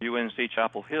Shields of UNC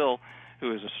Chapel Hill,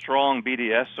 who is a strong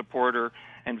BDS supporter,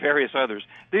 and various others.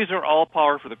 These are all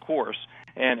par for the course,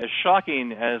 and as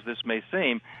shocking as this may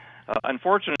seem,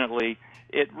 unfortunately,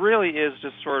 it really is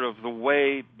just sort of the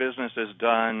way business is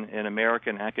done in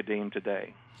American academia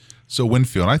today. So,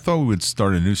 Winfield, I thought we would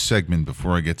start a new segment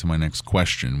before I get to my next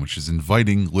question, which is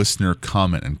inviting listener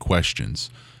comment and questions,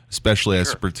 especially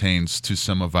as it pertains to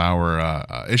some of our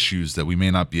issues that we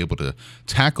may not be able to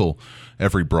tackle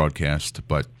every broadcast,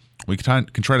 but we can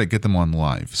try to get them on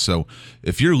live. So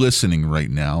if you're listening right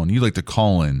now and you'd like to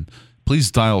call in, please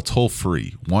dial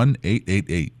toll-free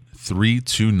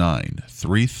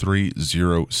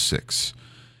 1-888-329-3306.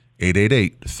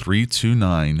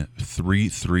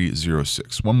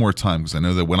 888-329-3306. One more time, because I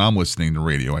know that when I'm listening to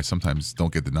radio, I sometimes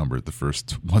don't get the number at the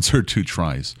first once or two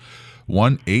tries.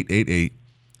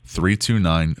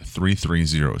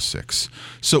 1-888-329-3306.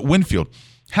 So, Winfield,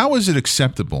 how is it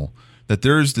acceptable that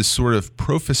there is this sort of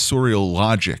professorial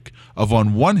logic of,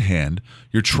 on one hand,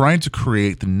 you're trying to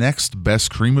create the next best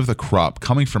cream of the crop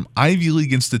coming from Ivy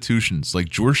League institutions like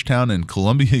Georgetown and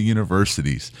Columbia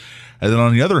universities, and then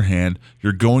on the other hand,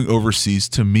 you're going overseas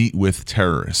to meet with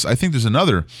terrorists? I think there's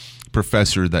another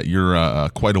professor that you're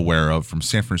quite aware of from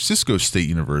San Francisco State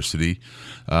University,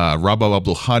 Rabab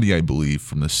Abdul-Hadi, I believe,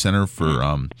 from the Center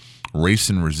for Race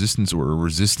and Resistance, or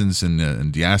Resistance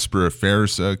and Diaspora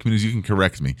Affairs communities. You can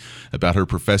correct me about her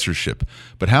professorship.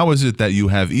 But how is it that you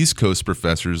have East Coast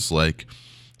professors like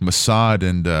Mossad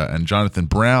and Jonathan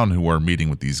Brown, who are meeting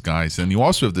with these guys. And you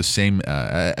also have the same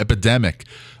epidemic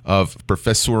of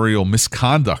professorial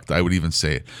misconduct, I would even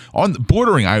say. On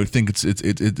bordering, I would think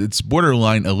it's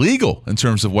borderline illegal in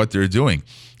terms of what they're doing,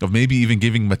 of maybe even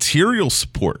giving material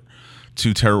support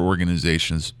to terror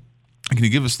organizations. Can you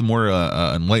give us the more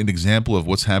enlightened example of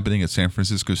what's happening at San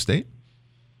Francisco State?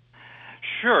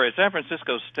 Sure. At San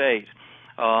Francisco State,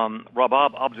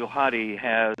 Rabab Abdulhadi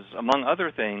has, among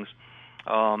other things,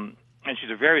 and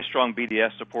she's a very strong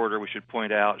BDS supporter, we should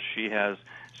point out. She has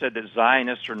said that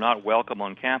Zionists are not welcome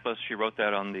on campus. She wrote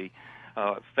that on the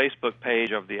Facebook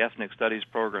page of the Ethnic Studies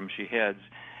program she heads.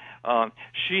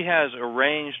 She has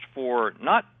arranged for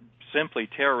not simply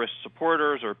terrorist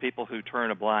supporters or people who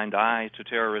turn a blind eye to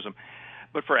terrorism,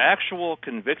 but for actual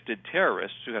convicted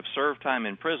terrorists who have served time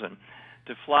in prison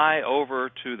to fly over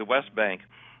to the West Bank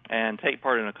and take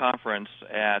part in a conference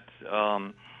at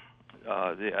the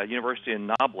University in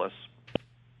Nablus,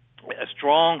 a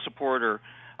strong supporter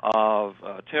of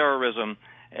terrorism,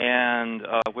 and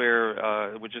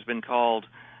which has been called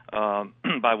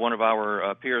by one of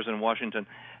our peers in Washington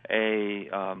a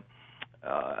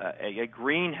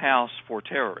greenhouse for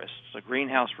terrorists, a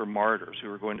greenhouse for martyrs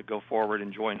who are going to go forward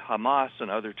and join Hamas and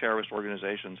other terrorist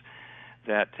organizations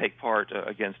that take part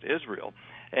against Israel.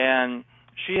 And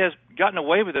she has gotten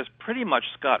away with this pretty much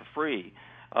scot-free.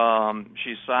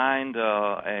 She signed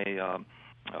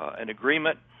an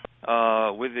agreement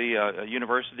with the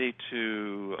university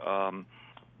to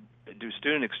do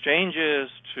student exchanges,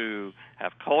 to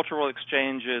have cultural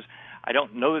exchanges. I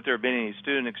don't know that there have been any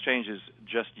student exchanges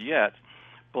just yet,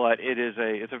 but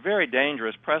it's a very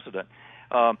dangerous precedent.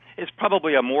 It's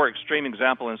probably a more extreme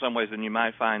example in some ways than you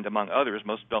might find among others.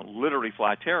 Most don't literally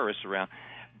fly terrorists around,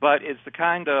 but it's the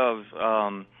kind of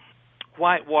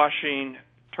whitewashing,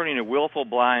 turning a willful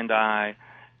blind eye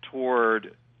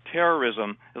toward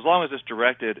terrorism, as long as it's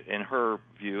directed, in her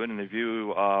view and in the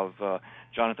view of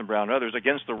Jonathan Brown and others,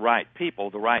 against the right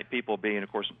people being,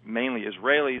 of course, mainly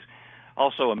Israelis,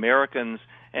 also Americans,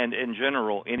 and in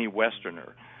general, any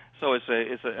Westerner. So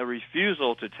it's a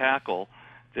refusal to tackle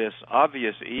this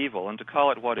obvious evil and to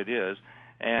call it what it is,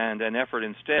 and an effort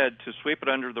instead to sweep it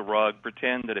under the rug,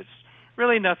 pretend that it's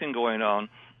really nothing going on.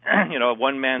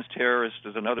 One man's terrorist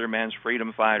is another man's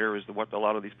freedom fighter, is what a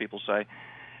lot of these people say.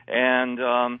 And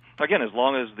again, as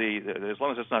long as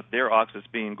it's not their ox that's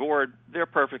being gored, they're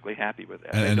perfectly happy with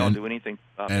that. They don't do anything.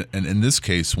 And in this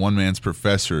case, one man's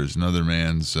professor is another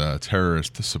man's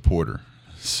terrorist supporter.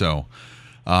 So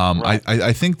right.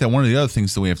 I think that one of the other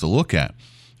things that we have to look at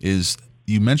is,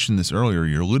 you mentioned this earlier,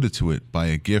 you alluded to it, by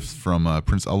a gift from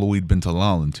Prince Alawid bin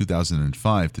Talal in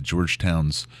 2005 to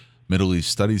Georgetown's Middle East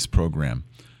Studies program,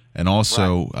 and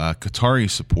also Qatari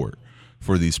support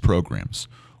for these programs.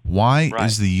 Why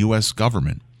is the U.S.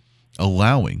 government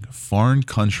allowing foreign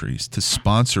countries to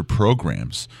sponsor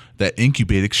programs that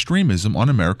incubate extremism on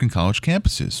American college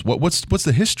campuses? What's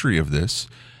the history of this,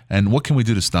 and what can we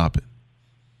do to stop it?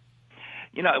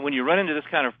 When you run into this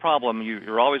kind of problem,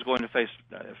 you're always going to face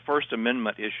First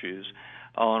Amendment issues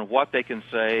on what they can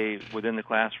say within the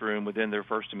classroom, within their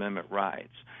First Amendment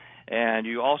rights. And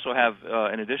you also have,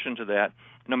 in addition to that,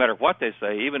 no matter what they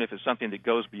say, even if it's something that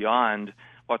goes beyond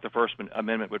what the First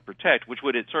Amendment would protect, which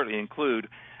would certainly include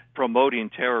promoting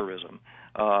terrorism.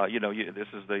 This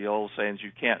is the old saying: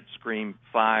 you can't scream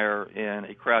fire in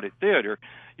a crowded theater.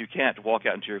 You can't walk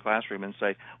out into your classroom and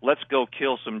say, let's go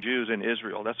kill some Jews in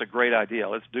Israel. That's a great idea.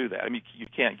 Let's do that. I mean, you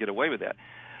can't get away with that.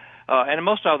 And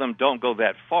most of them don't go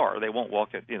that far. They won't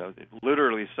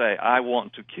literally say, I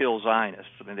want to kill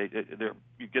Zionists. I mean,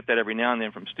 you get that every now and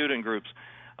then from student groups.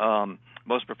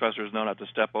 Most professors know not to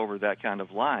step over that kind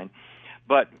of line.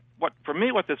 But what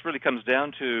this really comes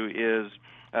down to is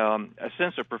a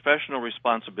sense of professional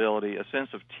responsibility, a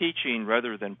sense of teaching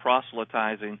rather than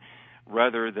proselytizing,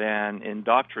 rather than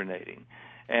indoctrinating.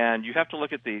 And you have to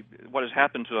look at what has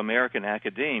happened to American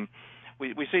academe.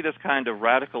 We see this kind of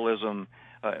radicalism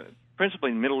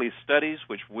principally in Middle East studies,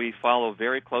 which we follow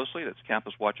very closely. That's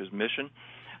Campus Watch's mission.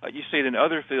 You see it in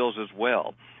other fields as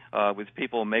well, with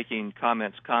people making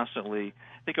comments constantly.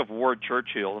 Think of Ward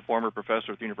Churchill, the former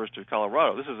professor at the University of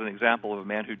Colorado. This is an example of a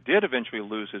man who did eventually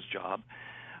lose his job,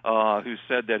 who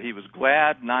said that he was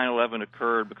glad 9/11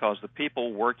 occurred because the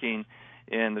people working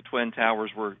in the Twin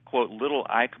Towers were, quote, little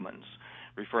Eichmanns,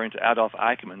 referring to Adolf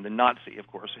Eichmann, the Nazi, of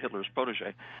course, Hitler's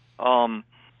protege.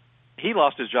 He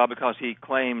lost his job because he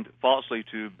claimed falsely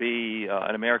to be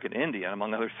an American Indian,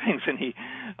 among other things, and he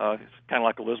kind of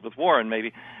like Elizabeth Warren,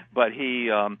 maybe, but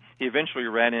he eventually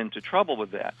ran into trouble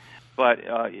with that. But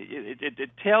it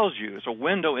tells you, it's a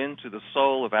window into the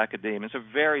soul of academia. It's a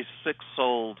very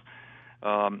sick-souled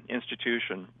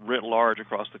institution writ large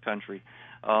across the country,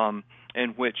 in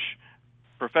which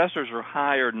professors are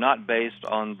hired not based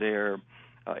on their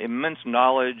immense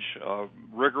knowledge,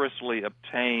 rigorously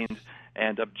obtained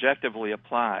and objectively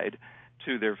applied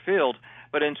to their field,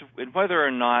 but in whether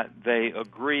or not they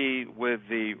agree with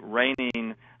the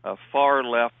reigning far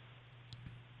left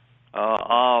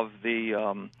of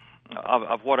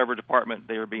whatever department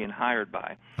they are being hired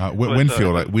by.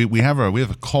 Winfield, we have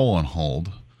a call on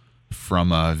hold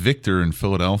from Victor in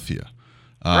Philadelphia.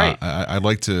 Great. I'd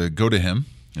like to go to him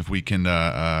if we can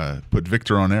put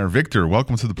Victor on air. Victor,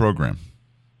 welcome to the program.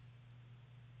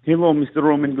 Hello, Mr.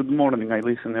 Roman. Good morning. I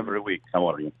listen every week. How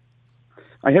are you?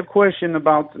 I have a question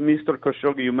about Mr.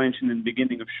 Khashoggi you mentioned in the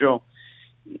beginning of the show.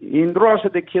 In Russia,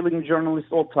 they're killing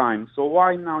journalists all the time. So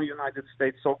why now United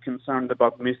States so concerned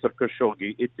about Mr.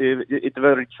 Khashoggi? It's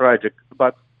very tragic.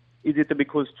 But is it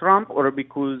because Trump or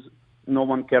because no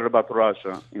one cares about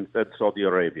Russia instead Saudi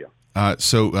Arabia?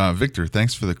 Victor,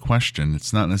 thanks for the question.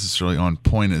 It's not necessarily on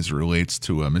point as it relates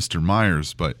to Mr.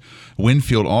 Myers, but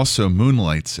Winfield also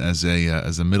moonlights as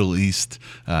a Middle East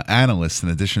analyst in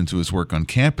addition to his work on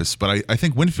campus. But I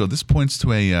think, Winfield, this points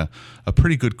to a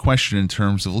pretty good question in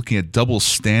terms of looking at double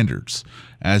standards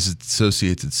as it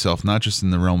associates itself not just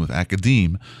in the realm of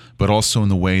academe, but also in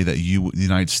the way that the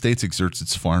United States exerts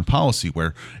its foreign policy,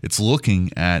 where it's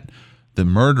looking at the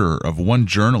murder of one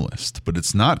journalist, but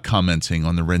it's not commenting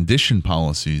on the rendition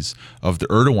policies of the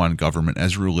Erdogan government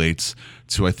as relates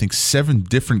to, I think, 7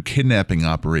 different kidnapping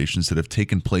operations that have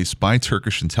taken place by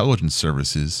Turkish intelligence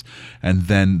services, and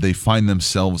then they find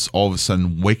themselves all of a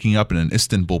sudden waking up in an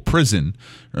Istanbul prison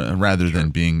rather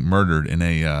than being murdered in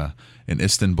an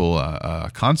Istanbul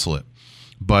consulate.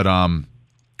 But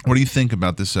what do you think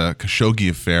about this Khashoggi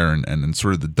affair and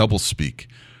sort of the doublespeak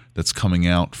that's coming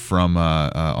out from,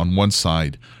 on one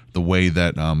side, the way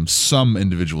that some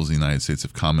individuals in the United States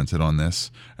have commented on this,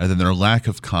 and then their lack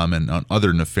of comment on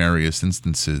other nefarious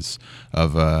instances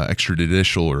of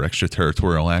extrajudicial or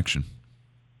extraterritorial action?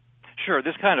 Sure,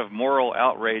 this kind of moral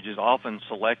outrage is often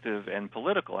selective and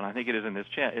political, and I think it is in this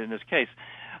case.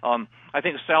 I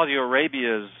think Saudi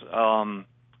Arabia's,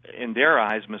 in their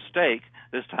eyes, mistake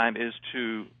this time is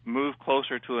to move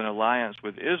closer to an alliance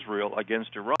with Israel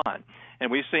against Iran. And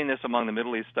we've seen this among the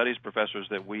Middle East studies professors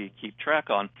that we keep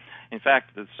track on. In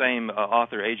fact, the same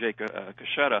author, A.J.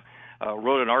 Kasheta,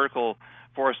 wrote an article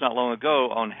for us not long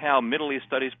ago on how Middle East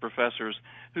studies professors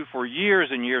who for years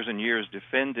and years and years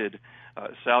defended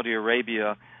Saudi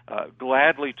Arabia,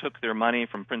 gladly took their money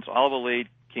from Prince Al-Walid,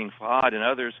 King Fahd, and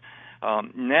others,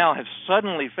 now have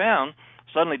suddenly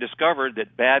discovered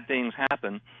that bad things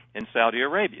happen in Saudi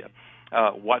Arabia.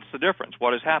 What's the difference?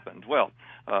 What has happened? Well,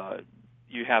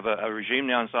 you have a regime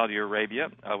now in Saudi Arabia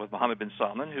with Mohammed bin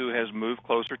Salman who has moved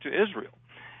closer to Israel.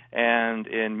 And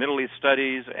in Middle East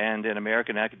studies and in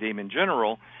American academia in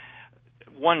general,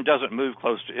 one doesn't move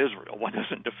close to Israel. One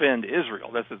doesn't defend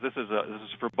Israel. This is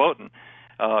verboten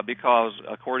because,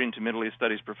 according to Middle East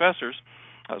studies professors,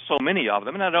 so many of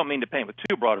them, and I don't mean to paint with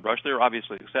too broad a brush, there are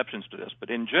obviously exceptions to this, but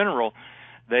in general,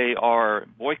 they are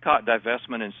boycott,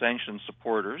 divestment, and sanctions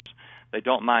supporters. They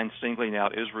don't mind singling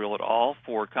out Israel at all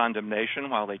for condemnation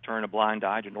while they turn a blind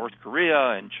eye to North Korea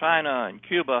and China and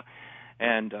Cuba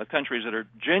and countries that are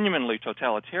genuinely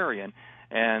totalitarian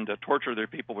and torture their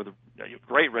people with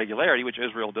great regularity, which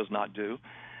Israel does not do.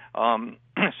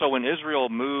 So when Israel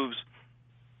moves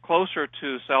closer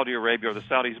to Saudi Arabia, or the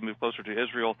Saudis move closer to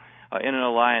Israel in an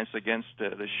alliance against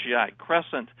the Shiite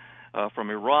Crescent from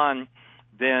Iran,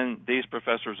 then these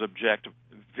professors object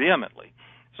vehemently.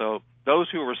 So those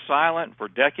who were silent for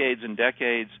decades and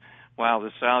decades while the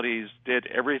Saudis did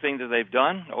everything that they've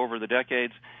done over the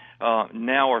decades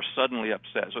now are suddenly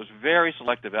upset. So it's very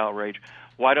selective outrage.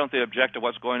 Why don't they object to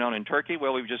what's going on in Turkey?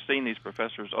 Well, we've just seen these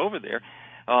professors over there.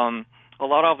 A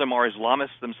lot of them are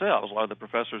Islamists themselves, a lot of the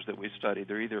professors that we study.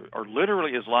 They're either are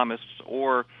literally Islamists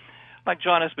or, like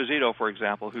John Esposito, for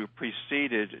example, who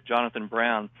preceded Jonathan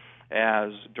Brown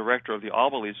as director of the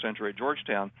Al-Walid Center at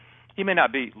Georgetown. He may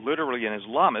not be literally an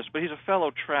Islamist, but he's a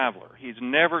fellow traveler. He's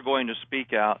never going to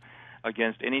speak out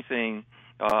against anything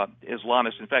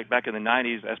Islamist. In fact, back in the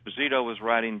 90s, Esposito was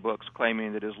writing books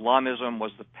claiming that Islamism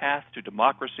was the path to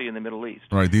democracy in the Middle East.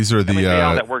 Right, these are the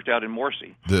how that worked out in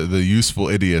Morsi. The useful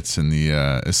idiots and the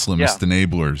Islamist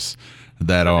enablers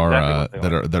that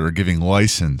are giving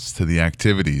license to the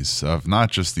activities of not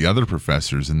just the other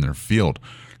professors in their field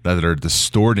that are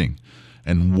distorting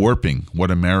and warping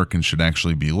what Americans should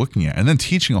actually be looking at, and then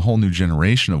teaching a whole new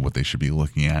generation of what they should be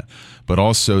looking at, but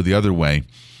also the other way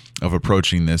of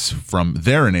approaching this from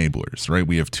their enablers, right?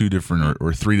 We have 2 different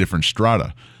or 3 different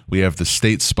strata. We have the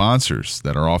state sponsors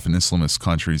that are often Islamist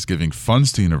countries giving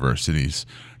funds to universities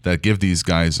that give these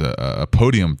guys a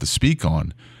podium to speak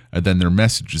on, and then their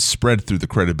message is spread through the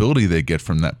credibility they get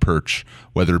from that perch,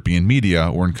 whether it be in media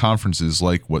or in conferences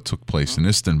like what took place in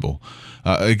Istanbul.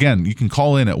 Again, you can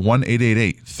call in at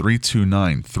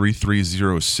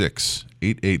 1-888-329-3306,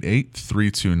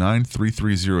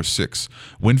 888-329-3306.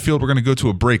 Winfield, we're going to go to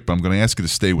a break, but I'm going to ask you to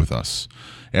stay with us.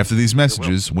 After these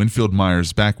messages, Winfield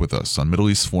Myers back with us on Middle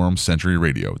East Forum Century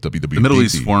Radio, WWDB. The Middle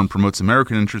East Forum promotes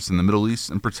American interests in the Middle East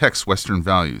and protects Western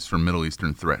values from Middle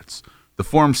Eastern threats. The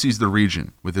Forum sees the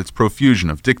region, with its profusion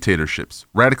of dictatorships,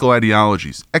 radical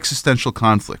ideologies, existential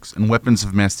conflicts, and weapons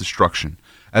of mass destruction,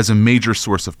 as a major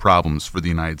source of problems for the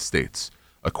United States.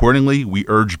 Accordingly, we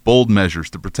urge bold measures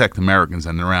to protect Americans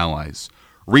and their allies.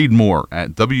 Read more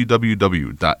at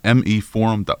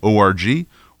www.meforum.org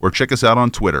or check us out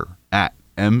on Twitter at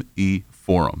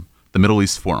MEForum. The Middle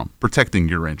East Forum, protecting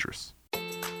your interests.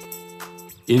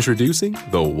 Introducing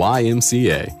the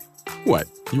YMCA. What,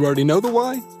 you already know the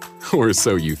why? Or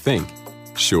so you think.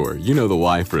 Sure, you know the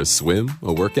why for a swim,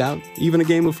 a workout, even a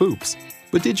game of hoops.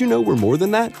 But did you know we're more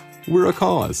than that? We're a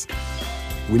cause.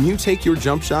 When you take your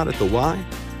jump shot at the Y,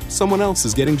 someone else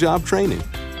is getting job training.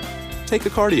 Take a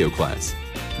cardio class,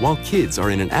 while kids are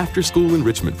in an after-school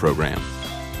enrichment program.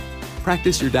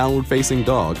 Practice your downward-facing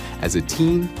dog as a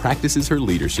teen practices her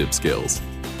leadership skills.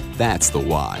 That's the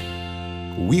why.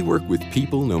 We work with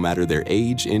people no matter their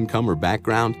age, income, or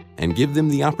background and give them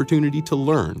the opportunity to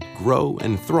learn, grow,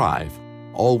 and thrive,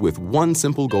 all with one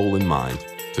simple goal in mind,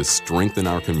 to strengthen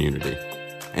our community.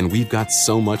 And we've got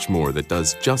so much more that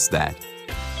does just that.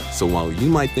 So while you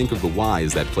might think of the Y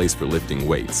as that place for lifting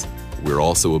weights, we're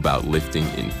also about lifting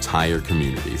entire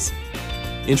communities.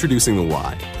 Introducing the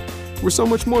Y. We're so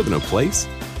much more than a place.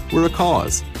 We're a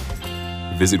cause.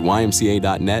 Visit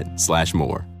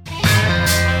ymca.net/more.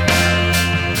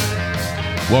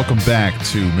 Welcome back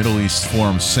to Middle East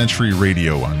Forum Century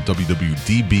Radio on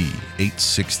WWDB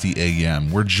 860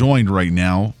 AM. We're joined right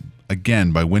now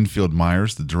again by Winfield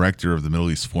Myers, the director of the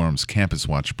Middle East Forum's Campus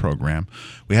Watch program.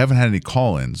 We haven't had any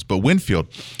call-ins, but Winfield,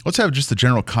 let's have just a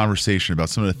general conversation about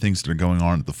some of the things that are going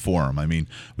on at the forum. I mean,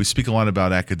 we speak a lot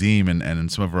about academia and in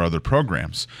some of our other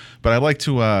programs, but I'd like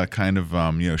to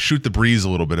shoot the breeze a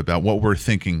little bit about what we're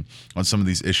thinking on some of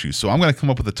these issues. So I'm going to come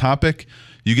up with a topic.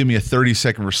 You give me a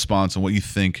 30-second response on what you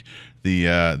think the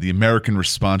American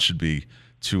response should be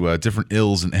to different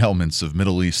ills and ailments of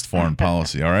Middle East foreign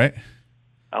policy, all right?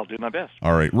 I'll do my best.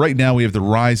 All right. Right now we have the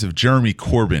rise of Jeremy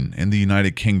Corbyn in the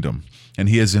United Kingdom, and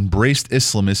he has embraced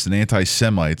Islamists and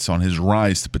anti-Semites on his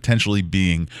rise to potentially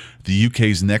being the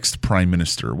UK's next prime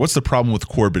minister. What's the problem with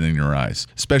Corbyn in your eyes,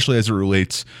 especially as it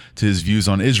relates to his views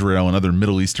on Israel and other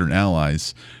Middle Eastern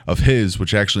allies of his,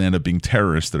 which actually end up being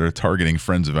terrorists that are targeting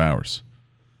friends of ours?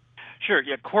 Sure.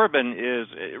 Yeah, Corbyn is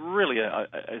really a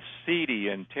seedy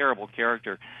and terrible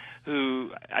character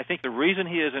who I think the reason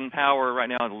he is in power right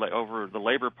now over the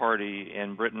Labour Party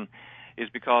in Britain is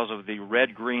because of the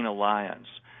red-green alliance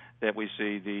that we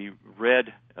see, the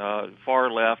red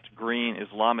far-left, green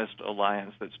Islamist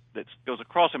alliance that goes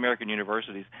across American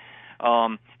universities.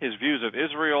 His views of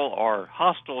Israel are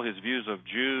hostile. His views of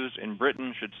Jews in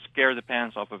Britain should scare the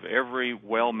pants off of every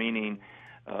well-meaning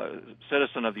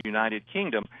citizen of the United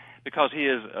Kingdom because he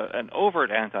is an overt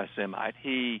anti-Semite.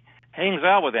 He hangs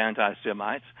out with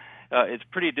anti-Semites. It's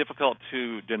pretty difficult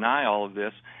to deny all of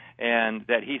this, and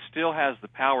that he still has the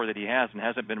power that he has and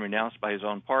hasn't been renounced by his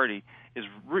own party is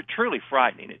truly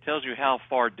frightening. It tells you how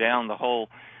far down the whole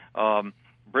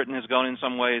Britain has gone in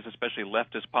some ways, especially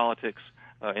leftist politics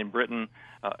in Britain,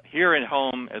 here at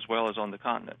home as well as on the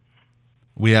continent.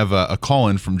 We have a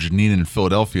call-in from Janine in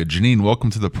Philadelphia. Janine,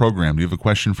 welcome to the program. Do you have a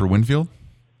question for Winfield?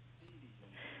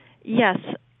 Yes.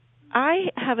 I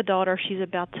have a daughter. She's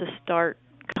about to start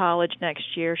college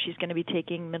next year. She's going to be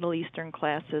taking Middle Eastern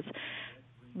classes.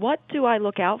 What do I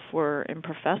look out for in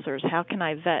professors? How can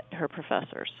I vet her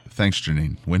professors? Thanks,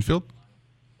 Janine. Winfield?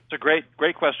 It's a great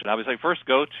question. I would say first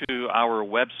go to our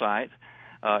website,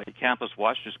 Campus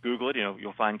Watch. Just Google it.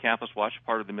 You'll find Campus Watch,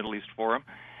 part of the Middle East Forum,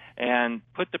 and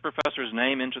put the professor's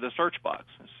name into the search box.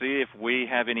 See if we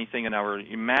have anything in our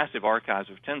massive archives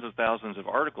of tens of thousands of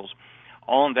articles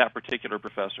on that particular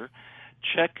professor.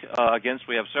 Check against,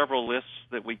 we have several lists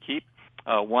that we keep.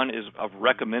 One is of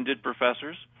recommended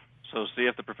professors, so see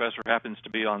if the professor happens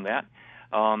to be on that.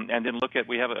 And then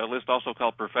we have a list also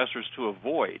called professors to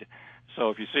avoid. So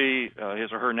if you see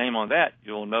his or her name on that,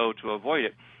 you'll know to avoid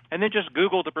it. And then just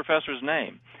Google the professor's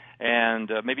name,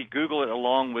 and maybe Google it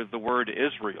along with the word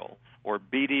Israel or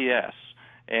BDS,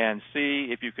 and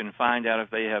see if you can find out if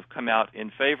they have come out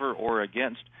in favor or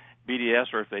against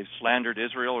BDS or if they've slandered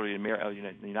Israel or the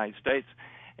United States,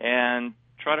 and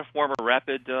try to form a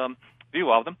rapid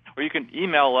view of them. Or you can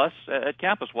email us at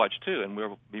Campus Watch, too, and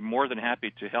we'll be more than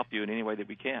happy to help you in any way that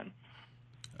we can.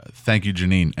 Thank you,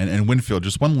 Janine. And Winfield,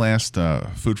 just one last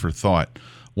food for thought.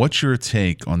 What's your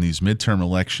take on these midterm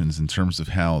elections in terms of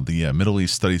how the Middle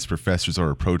East studies professors are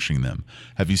approaching them?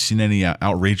 Have you seen any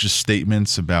outrageous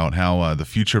statements about how the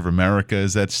future of America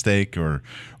is at stake, or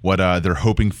what they're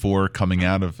hoping for coming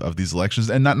out of these elections?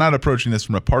 And not approaching this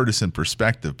from a partisan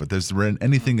perspective, but is there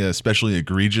anything especially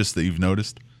egregious that you've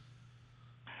noticed?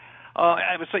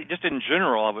 I would say just in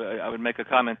general, I would make a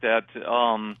comment that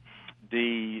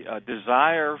the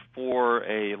desire for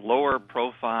a lower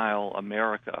profile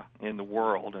America in the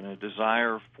world and a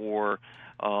desire for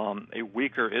a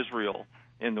weaker Israel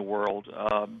in the world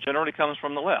generally comes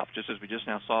from the left, just as we just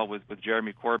now saw with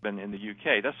Jeremy Corbyn in the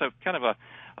UK. That's a kind of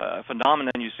a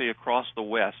phenomenon you see across the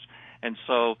West. And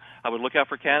so I would look out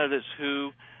for candidates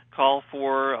who call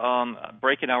for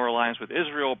breaking our alliance with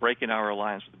Israel, breaking our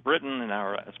alliance with Britain and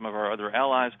some of our other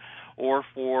allies, or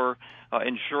for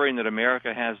ensuring that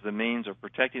America has the means of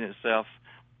protecting itself,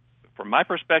 from my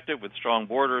perspective, with strong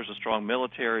borders, a strong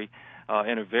military,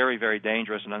 in a very, very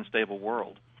dangerous and unstable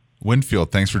world.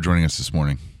 Winfield, thanks for joining us this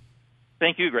morning.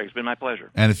 Thank you, Greg. It's been my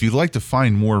pleasure. And if you'd like to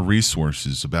find more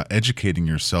resources about educating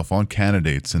yourself on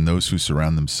candidates and those who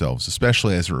surround themselves,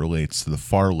 especially as it relates to the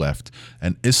far left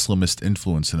and Islamist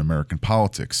influence in American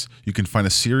politics, you can find a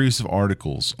series of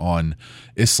articles on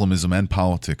Islamism and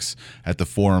politics at the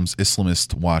forum's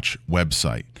Islamist Watch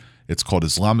website. It's called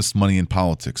Islamist Money in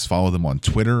Politics. Follow them on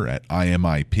Twitter at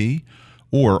IMIP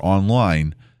or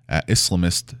online at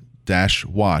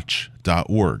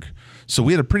Islamist-watch.org. So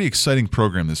we had a pretty exciting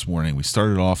program this morning. We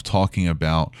started off talking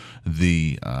about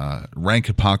the rank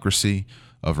hypocrisy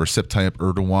of Recep Tayyip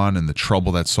Erdogan and the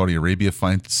trouble that Saudi Arabia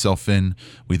finds itself in.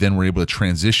 We then were able to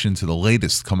transition to the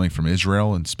latest coming from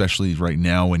Israel, and especially right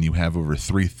now when you have over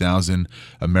 3,000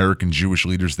 American Jewish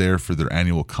leaders there for their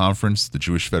annual conference, the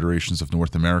Jewish Federations of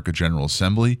North America General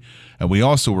Assembly. And we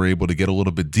also were able to get a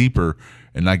little bit deeper,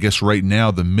 and I guess right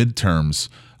now the midterms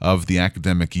of the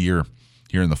academic year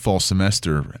here in the fall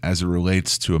semester as it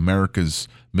relates to America's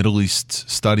Middle East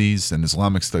studies and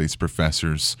Islamic studies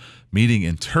professors meeting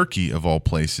in Turkey, of all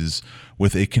places,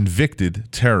 with a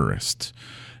convicted terrorist.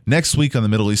 Next week on the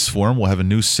Middle East Forum, we'll have a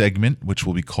new segment which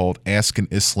will be called Ask an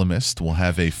Islamist. We'll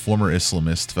have a former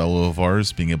Islamist fellow of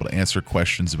ours being able to answer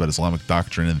questions about Islamic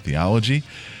doctrine and theology.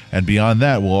 And beyond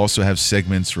that, we'll also have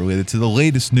segments related to the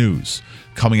latest news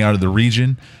coming out of the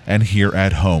region and here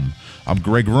at home. I'm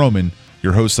Greg Roman,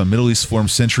 your host on Middle East Forum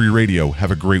Century Radio. Have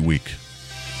a great week.